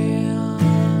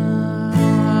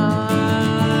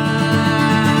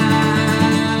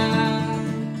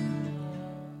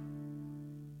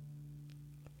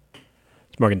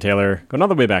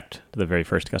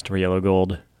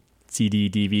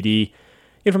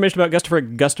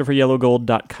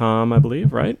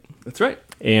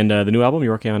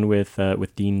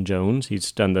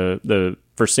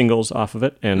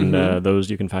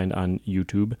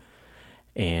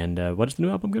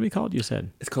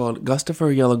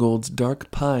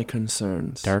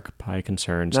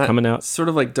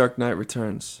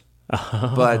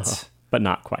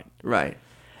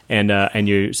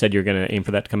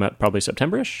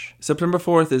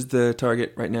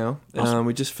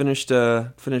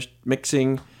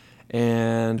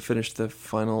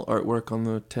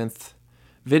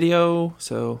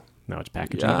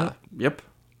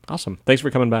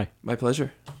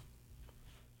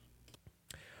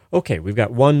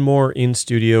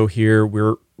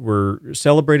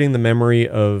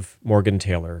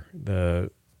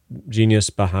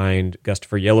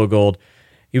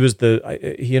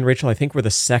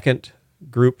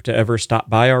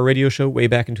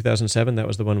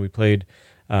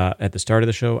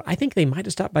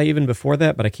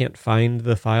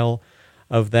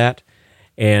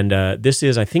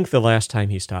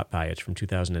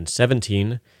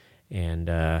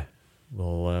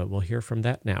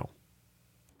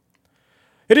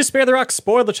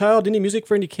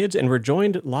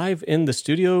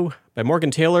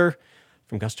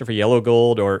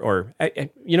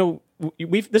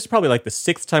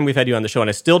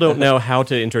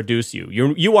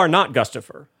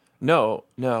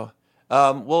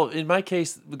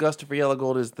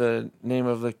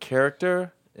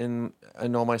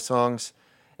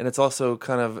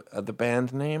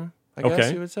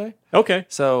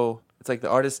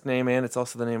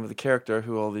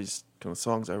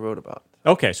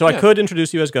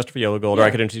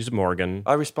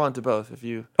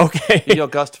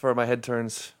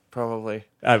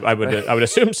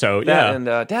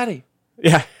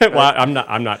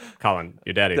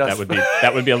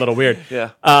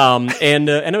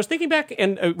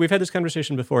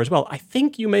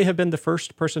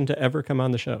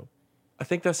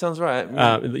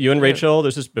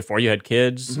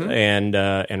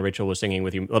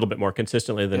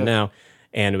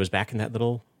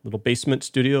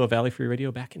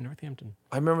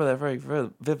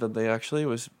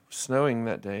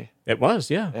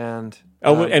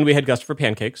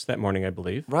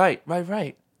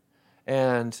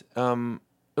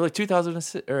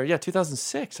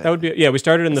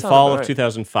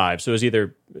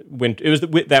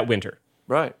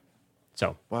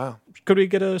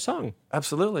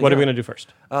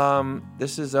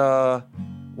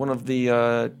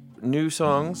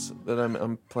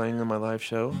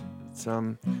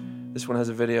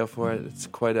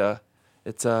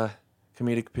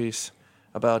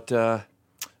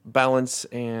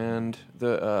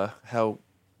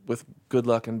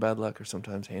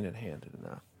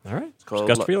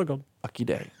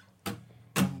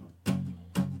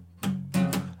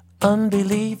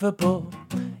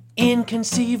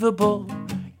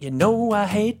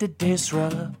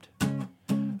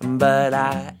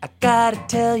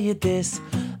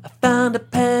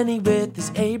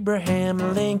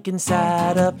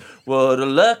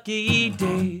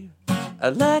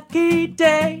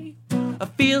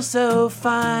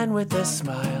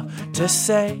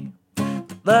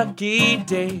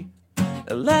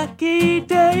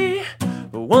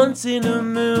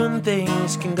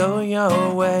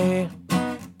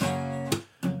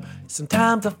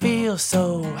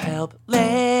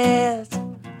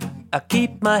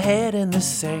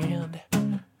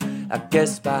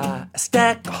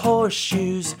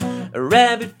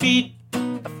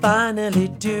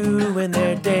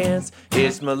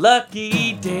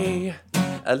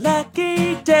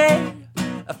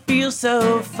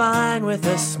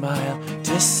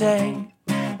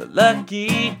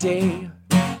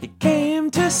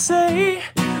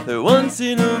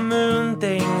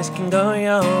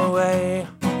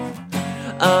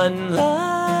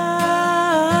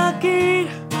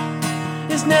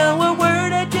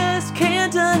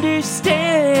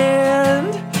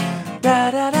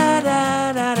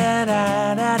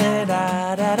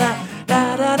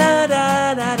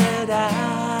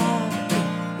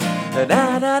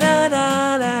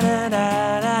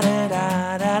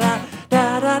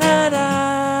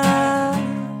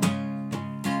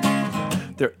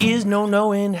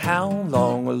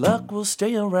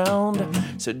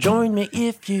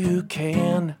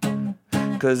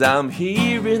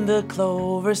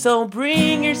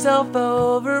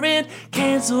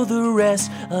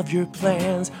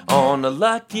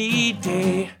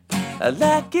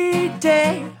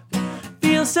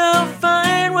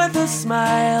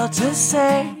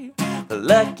 a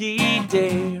lucky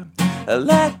day, a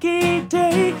lucky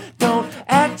day. Don't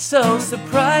act so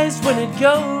surprised when it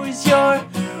goes your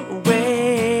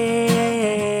way.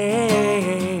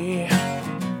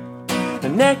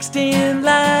 Next in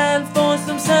line for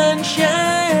some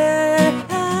sunshine.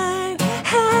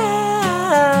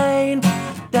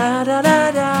 Da da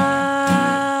da da.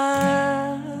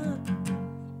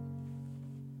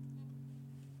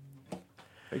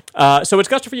 So it's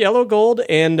Gustav Yellow Gold,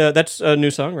 and that's a new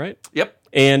song, right? Yep.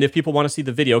 And if people want to see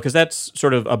the video, because that's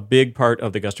sort of a big part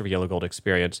of the Gustav Yellow Gold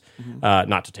experience,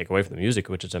 not to take away from the music,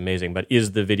 which is amazing, but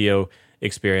is the video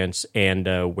experience, and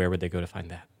where would they go to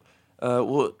find that?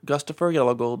 Well,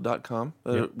 GustaferYellowGold.com,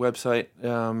 the website.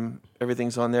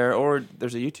 Everything's on there, or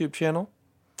there's a YouTube channel.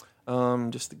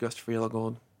 Just the Gustafer Yellow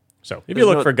Gold. So if you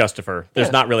look for Gustafer,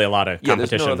 there's not really a lot of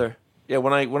competition. There's no other. Yeah,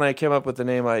 when I came up with the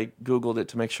name, I Googled it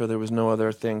to make sure there was no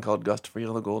other thing called Gustafer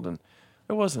Yellow Gold, and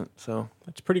there wasn't. So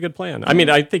that's a pretty good plan. I mean,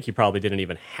 I think you probably didn't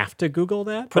even have to Google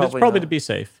that, but it's Probably probably not. to be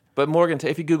safe. But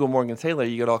if you Google Morgan Taylor,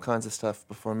 you get all kinds of stuff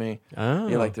before me. Oh.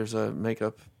 Yeah, like there's a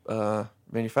makeup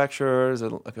manufacturer,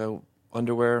 there's like a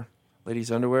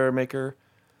ladies underwear maker.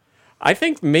 I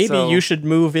think maybe So- you should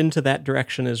move into that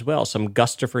direction as well. Some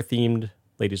Gustafer themed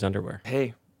ladies underwear.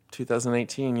 Hey,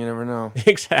 2018, you never know.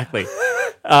 Exactly.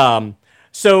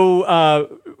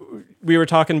 So we were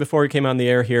talking before we came on the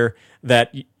air here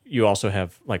that you also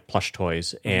have like plush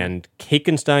toys, and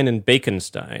Cakenstein and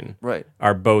Baconstein Right.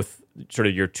 are both sort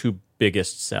of your two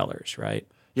biggest sellers, right?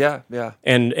 Yeah.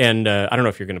 And I don't know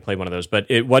if you're going to play one of those, but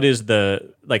what is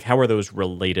how are those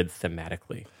related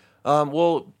thematically?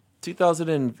 Well,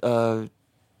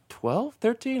 2012,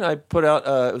 13, I put out,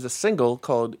 it was a single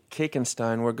called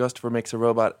Cakenstein, where Gustafer makes a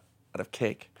robot out of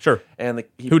cake. Sure. And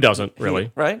Who doesn't,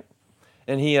 really? Right?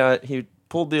 And he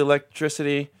pulled the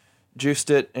electricity, juiced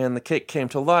it, and the cake came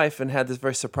to life and had this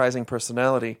very surprising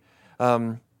personality.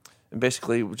 And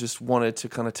basically just wanted to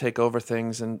kind of take over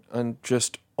things and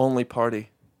just only party.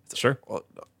 Sure.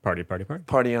 Party.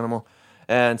 Party animal.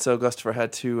 And so Gustafer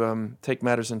had to take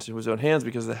matters into his own hands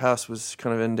because the house was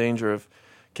kind of in danger of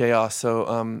chaos.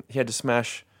 So he had to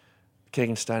smash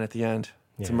Cakenstein at the end.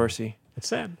 It's a mercy. It's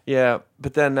sad. Yeah,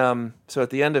 but then so at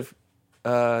the end of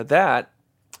that,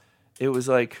 it was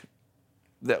like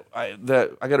that I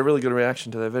got a really good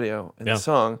reaction to that video and the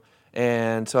song,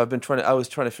 and so I was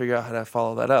trying to figure out how to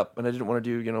follow that up, and I didn't want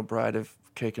to do Bride of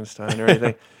Cakenstein or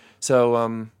anything. So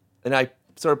and I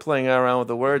started playing around with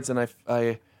the words, and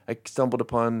I stumbled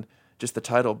upon just the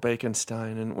title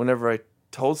Baconstein, and whenever I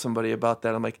told somebody about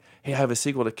that, I'm like, hey, I have a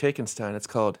sequel to Cakenstein. It's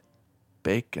called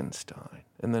Baconstein.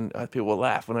 And then people will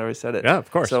laugh whenever I said it. Yeah,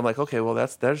 of course. So I'm like, okay, well,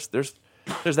 there's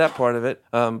that part of it.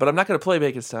 But I'm not going to play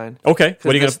Baconstein. Okay.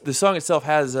 What are you The song itself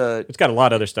has It's got a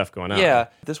lot of other stuff going on. Yeah,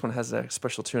 this one has a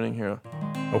special tuning here.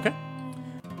 Okay.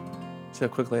 See how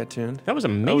quickly I tuned. That was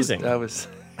amazing. That was.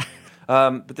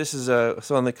 But this is a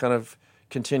song that kind of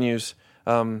continues.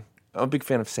 I'm a big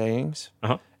fan of sayings,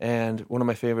 and one of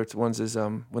my favorite ones is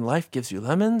 "When life gives you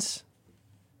lemons,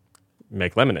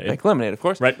 make lemonade." Make lemonade, of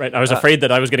course. Right. I was afraid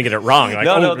that I was going to get it wrong. Like,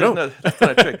 no, that's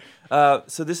not a trick.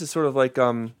 So this is sort of like,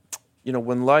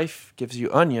 when life gives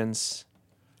you onions,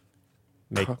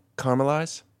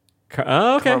 caramelize.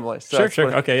 Okay. Caramelize. So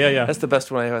Sure. Okay, yeah. That's the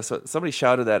best one I have. So somebody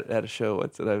shouted that at a show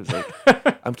once, and I was like,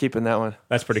 I'm keeping that one.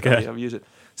 That's pretty So good. I'll use it.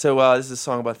 So this is a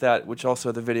song about that, which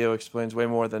also the video explains way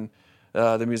more than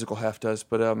the musical half does.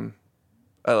 But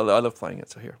I love playing it.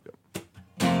 So here we go.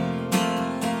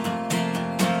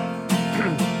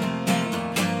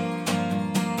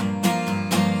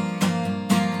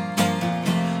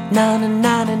 Na na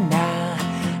na na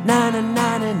na na na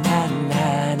na na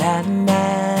na na na.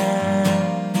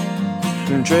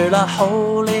 Drill a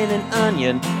hole in an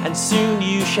onion, and soon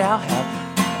you shall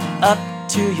have up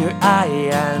to your eye,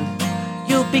 and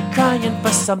you'll be crying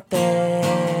for something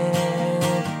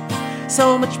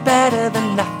so much better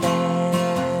than nothing.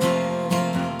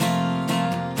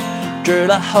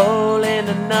 Drill a hole in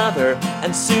another,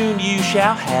 and soon you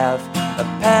shall have a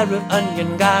pair of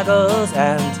onion goggles,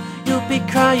 and you'll be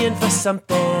crying for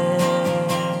something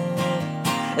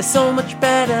so much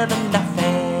better than nothing.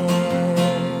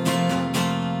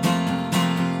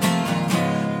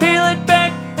 Peel it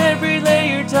back, every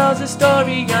layer tells a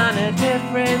story on a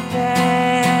different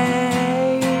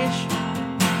page.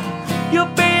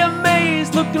 You'll be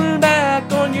amazed looking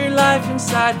back on your life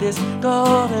inside this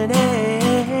golden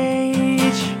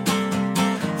age.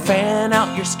 Fan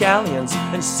out your scallions,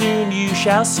 and soon you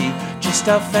shall see just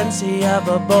how fancy of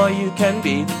a boy you can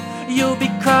be. You'll be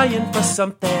crying for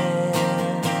something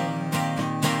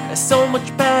so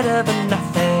much better than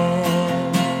nothing.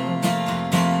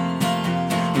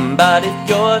 But if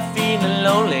you're feeling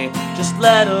lonely, Just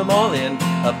let 'em all in.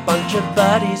 A bunch of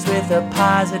buddies with a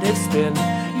positive spin.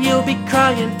 You'll be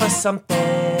crying for something.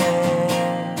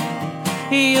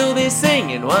 You'll be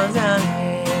singing ones and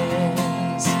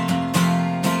hands.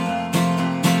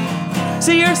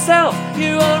 See yourself,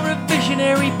 you are a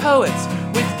visionary poet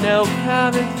with no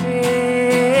common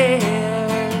fears.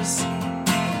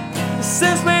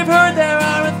 Since we've heard there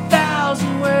are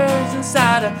 1,000 words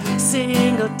inside a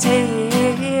single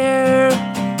tear.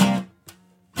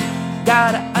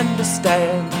 Gotta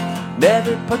understand,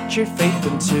 never put your faith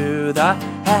into the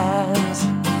hands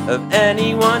of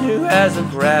anyone who has a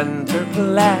grander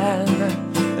plan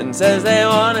and says they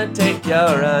wanna take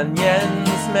your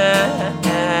onions, man.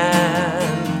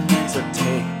 So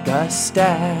take a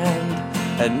stand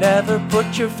and never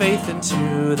put your faith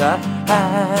into the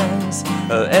hands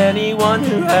of anyone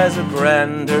who has a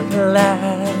grander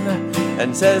plan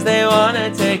and says they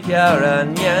wanna take your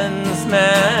onions,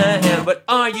 man. What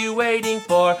are you waiting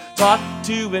for? Talk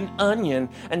to an onion,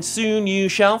 and soon you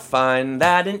shall find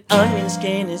that an onion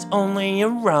skin is only a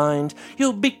rind.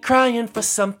 You'll be crying for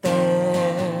something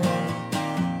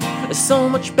so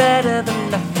much better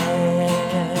than nothing.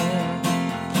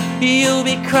 You'll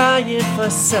be crying for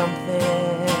something.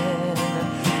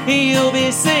 You'll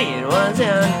be singing one's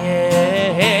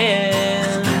onions.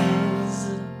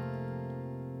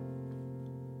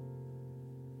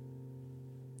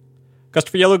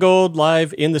 Christopher Yellow Gold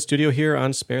live in the studio here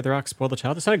on Spare the Rock, Spoil the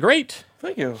Child. It sounded great.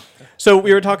 Thank you. So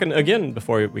we were talking again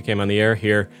before we came on the air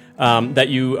here that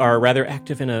you are rather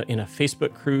active in a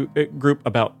Facebook group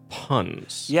about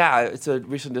puns. Yeah, it's a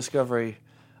recent discovery,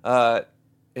 and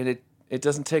it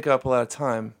doesn't take up a lot of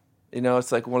time. You know,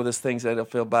 it's like one of those things that I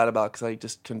don't feel bad about because I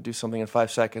just can do something in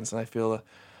 5 seconds, and I feel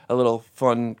a little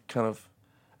fun kind of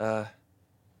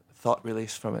thought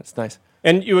release from it. It's nice.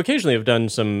 And you occasionally have done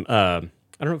some.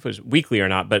 I don't know if it was weekly or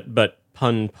not, but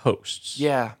pun posts.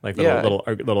 Yeah, like little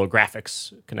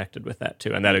graphics connected with that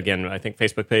too. And that again, I think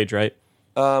Facebook page, right?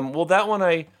 Well, that one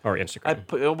or Instagram.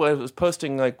 I was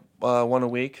posting like one a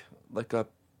week, like a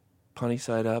punny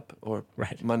side up or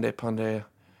Monday Pun Day.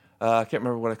 I can't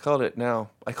remember what I called it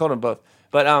now. I called them both,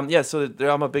 but yeah. So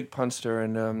I'm a big punster,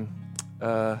 and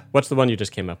what's the one you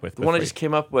just came up with? The one I just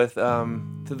came up with.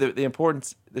 The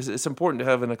importance. It's important to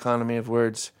have an economy of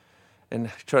words. And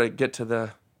try to get to the...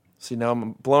 See, now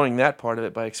I'm blowing that part of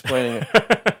it by explaining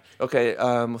it. Okay,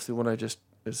 let's see what I just...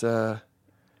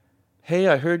 Hey,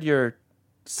 I heard your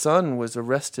son was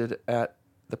arrested at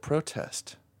the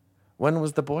protest. When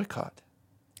was the boycott?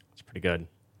 It's pretty good.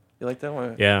 You like that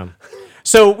one? Yeah.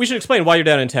 So we should explain why you're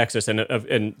down in Texas.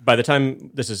 And by the time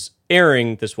this is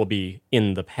airing, this will be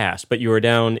in the past. But you were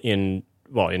down in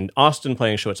Austin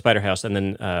playing a show at Spider House, and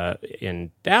then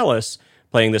in Dallas...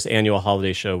 playing this annual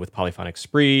holiday show with Polyphonic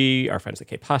Spree. Our friends at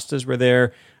K-Pastas were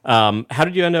there. How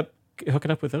did you end up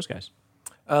hooking up with those guys?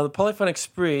 The Polyphonic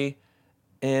Spree,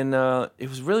 and it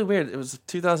was really weird. It was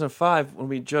 2005 when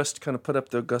we just kind of put up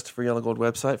the Augusta for Yellow Gold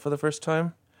website for the first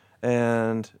time,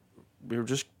 and we were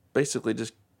just basically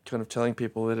just kind of telling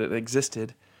people that it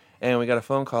existed, and we got a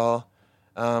phone call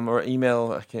or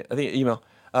email. I think email.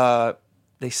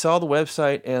 They saw the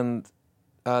website and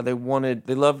they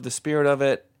loved the spirit of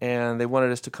it. And they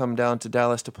wanted us to come down to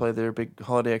Dallas to play their big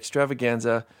holiday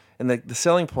extravaganza. And the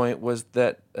selling point was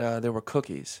that there were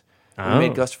cookies. Oh. We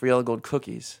made Augusta for Yellow Gold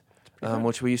cookies,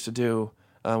 which we used to do.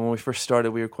 When we first started,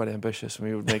 we were quite ambitious.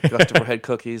 We would make Augusta for Head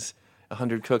cookies,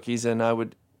 100 cookies, and I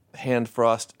would hand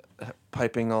frost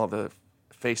piping all the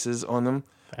faces on them,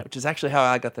 which is actually how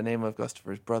I got the name of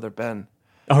Augusta's brother, Ben.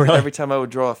 Oh, really? Every time I would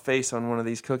draw a face on one of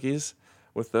these cookies...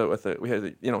 we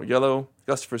had yellow.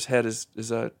 Gustafer's head is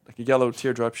like a yellow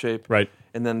teardrop shape, right?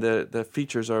 And then the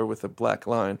features are with a black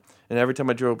line. And every time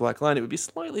I drew a black line, it would be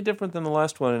slightly different than the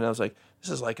last one. And I was like, this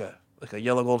is like a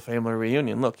Yellow Gold family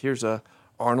reunion. Look, here's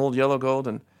Arnold Yellow Gold,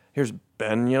 and here's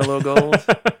Ben Yellow Gold,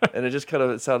 and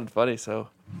it sounded funny. So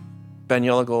Ben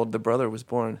Yellow Gold, the brother, was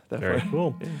born. Very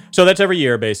cool. Yeah. So that's every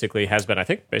year, basically, has been, I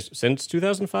think, since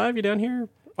 2005. You down here?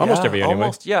 Almost every year, anyway.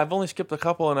 Almost, yeah. I've only skipped a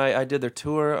couple, and I did their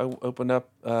tour. I opened up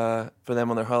for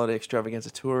them on their holiday extravaganza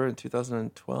tour in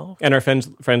 2012. And our friends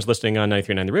listening on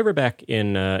 939 The River back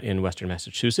in Western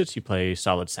Massachusetts, you play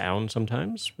Solid Sound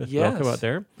sometimes with Mocha out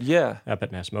there. Yeah. Up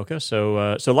at Mass Mocha.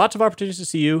 So lots of opportunities to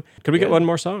see you. Could we get one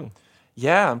more song?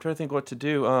 Yeah, I'm trying to think what to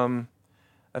do.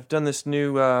 I've done this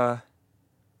new...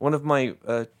 one of my...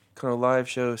 kind of live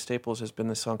show staples has been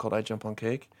this song called I Jump on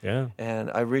Cake. Yeah.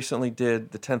 And I recently did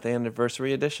the 10th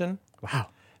anniversary edition. Wow.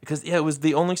 Because, it was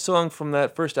the only song from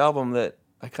that first album that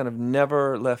I kind of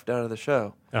never left out of the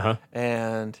show. Uh-huh.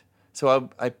 And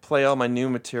so I play all my new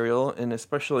material, and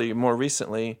especially more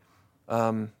recently,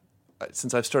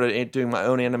 since I've started doing my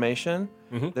own animation,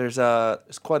 there's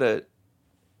quite a.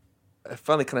 I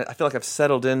feel like I've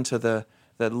settled into the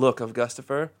look of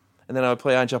Gustafer. And then I would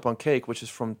play I Jump on Cake, which is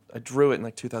I drew it in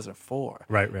like 2004.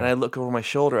 Right. And I look over my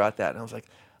shoulder at that, and I was like,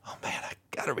 oh man, I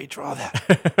gotta redraw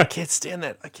that. I can't stand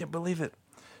that. I can't believe it.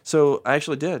 So I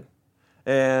actually did.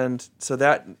 And so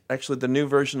that, actually, the new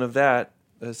version of that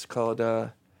is called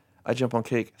I Jump on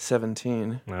Cake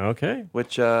 17. Okay.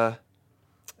 Which has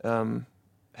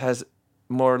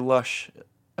more lush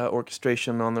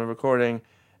orchestration on the recording.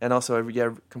 And also, I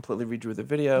completely redrew the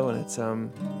video, and it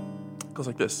goes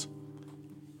like this.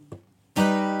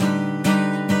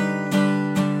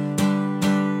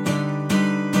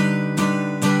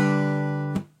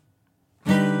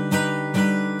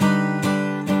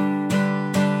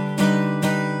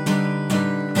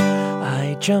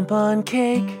 Jump on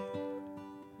cake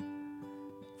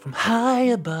from high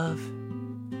above.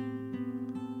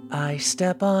 I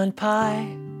step on pie,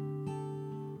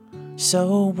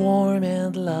 so warm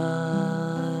and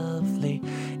lovely.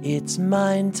 It's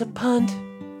mine to punt.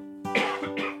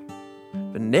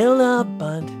 Vanilla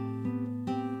bunt,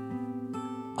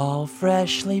 all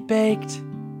freshly baked.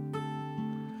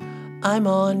 I'm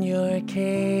on your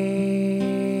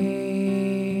cake.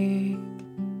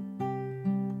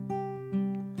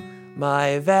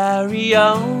 My very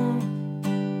own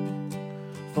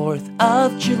 4th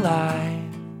of July.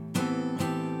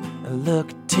 I look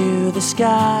to the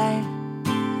sky,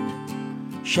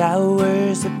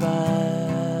 showers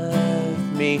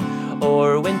above me,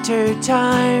 or winter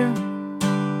time,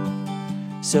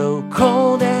 so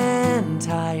cold and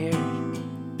tired.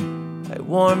 I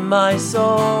warm my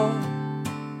soul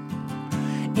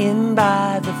in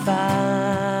by the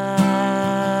fire.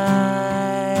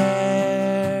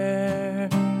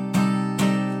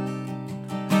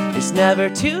 It's never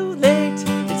too late,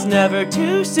 it's never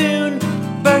too soon.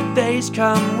 Birthdays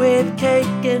come with cake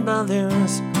and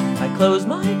balloons. I close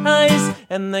my eyes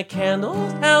and the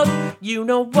candle's out. You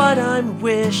know what I'm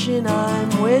wishing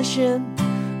about.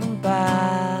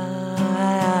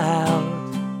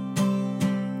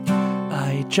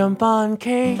 I jump on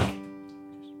cake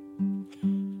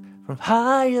from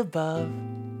high above.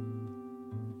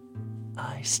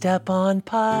 I step on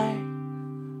pie,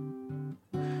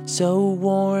 so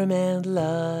warm and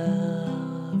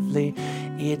lovely.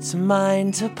 It's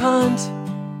mine to punt.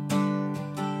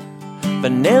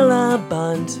 Vanilla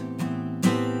bunt,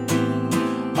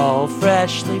 all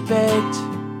freshly baked.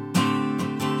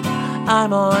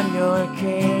 I'm on your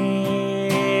cake.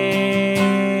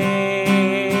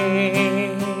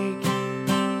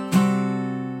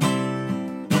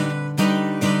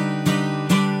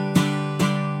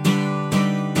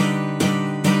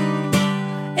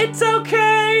 It's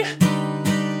okay.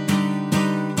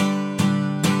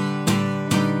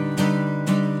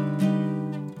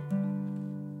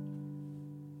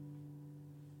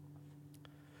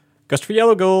 Gustafer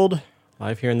Yellow Gold,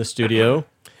 live here in the studio.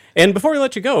 And before we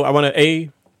let you go, I want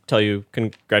to, tell you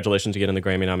congratulations again on the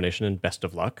Grammy nomination and best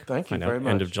of luck. Thank you very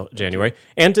much. End of January.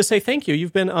 And to say thank you.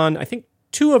 You've been on, I think,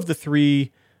 2 of the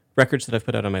 3 records that I've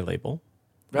put out on my label.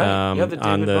 Right. Yeah, the David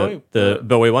on Bowie. The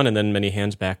Bowie one, and then Many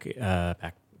Hands back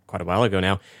quite a while ago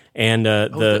now. And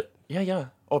yeah.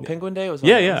 Oh, Penguin Day was on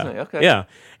yeah. wasn't it? Okay. Yeah.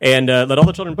 And Let All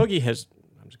the Children Boogie has,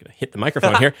 I'm just going to hit the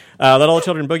microphone here. Let All the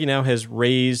Children Boogie now has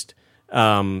raised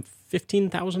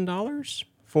 $15,000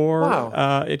 for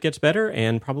It Gets Better,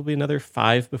 and probably another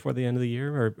 5 before the end of the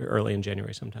year or early in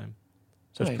January sometime.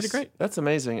 So Nice. it's pretty great. That's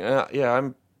amazing. Yeah,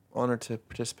 I'm honored to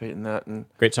participate in that. And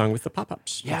Great song with the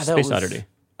pop-ups. yeah, Space Oddity.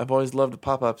 I've always loved the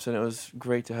pop-ups, and it was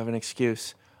great to have an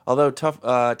excuse. Although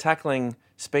tackling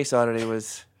Space Oddity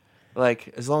was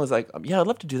like, as long as I'd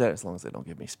love to do that as long as they don't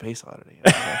give me Space Oddity.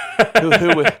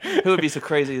 who would be so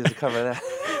crazy as to cover that?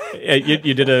 Yeah,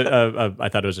 you did I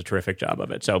thought it was a terrific job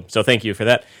of it. So thank you for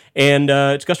that. And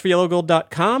it's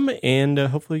GustaferYellowGold.com, and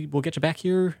hopefully we'll get you back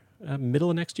here middle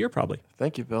of next year probably.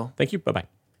 Thank you, Bill. Thank you. Bye-bye.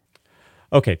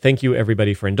 Okay, thank you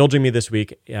everybody for indulging me this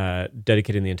week,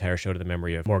 dedicating the entire show to the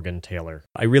memory of Morgan Taylor.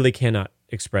 I really cannot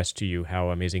express to you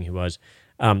how amazing he was.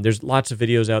 There's lots of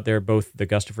videos out there, both the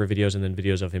Gustafer videos and then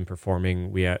videos of him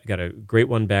performing. We got a great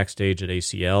one backstage at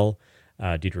ACL.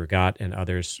 Dieter Gott and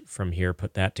others from here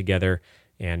put that together,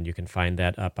 and you can find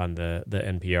that up on the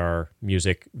NPR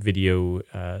music video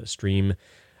stream.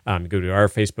 Go to our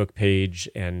Facebook page,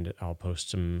 and I'll post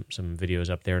some videos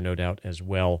up there, no doubt, as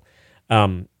well.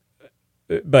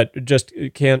 But just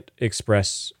can't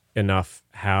express enough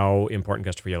how important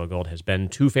Gustafer Yellow Gold has been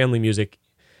to family music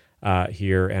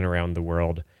here and around the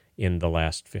world in the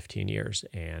last 15 years.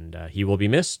 And he will be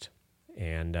missed.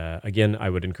 And again, I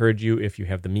would encourage you, if you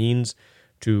have the means,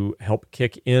 to help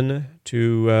kick in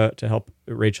to help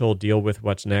Rachel deal with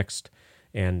what's next,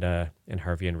 and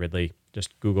Harvey and Ridley.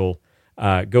 Just Google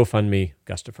GoFundMe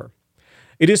Gustafer.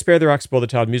 It is Spare the Rock, Spoil the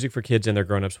Child, music for kids and their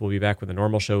grown-ups. We'll be back with a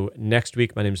normal show next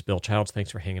week. My name is Bill Childs. Thanks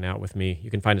for hanging out with me.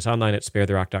 You can find us online at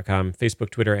sparetherock.com,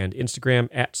 Facebook, Twitter, and Instagram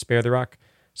at sparetherock.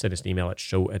 Send us an email at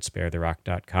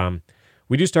show@sparetherock.com.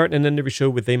 We do start and end every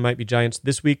show with They Might Be Giants.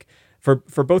 This week, for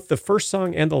both the first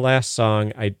song and the last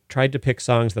song, I tried to pick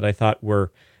songs that I thought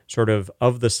were sort of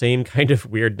the same kind of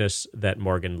weirdness that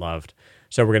Morgan loved.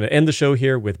 So we're going to end the show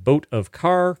here with Boat of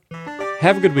Car.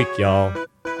 Have a good week, y'all.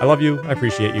 I love you. I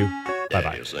appreciate you.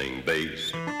 Bye-bye. Daddy sing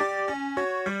bass.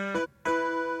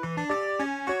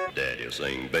 Daddy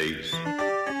sing bass.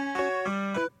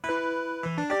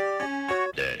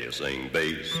 Daddy sing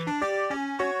bass.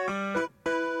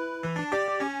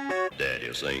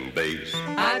 Daddy sing bass.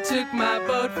 I took my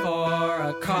boat for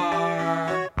a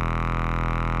car.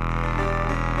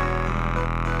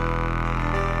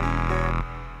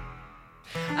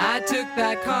 I took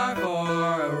that car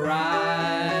for a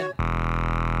ride.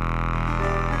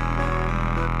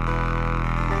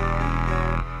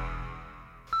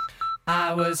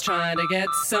 I was trying to get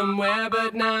somewhere,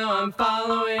 but now I'm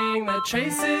following the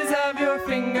traces of your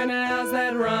fingernails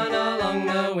that run along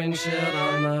the windshield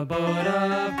on the boat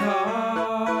of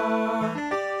car.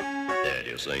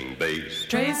 Daddy sing bass.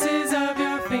 Traces of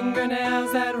your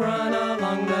fingernails that run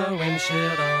along the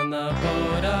windshield on the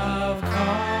boat of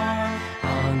car.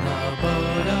 On the boat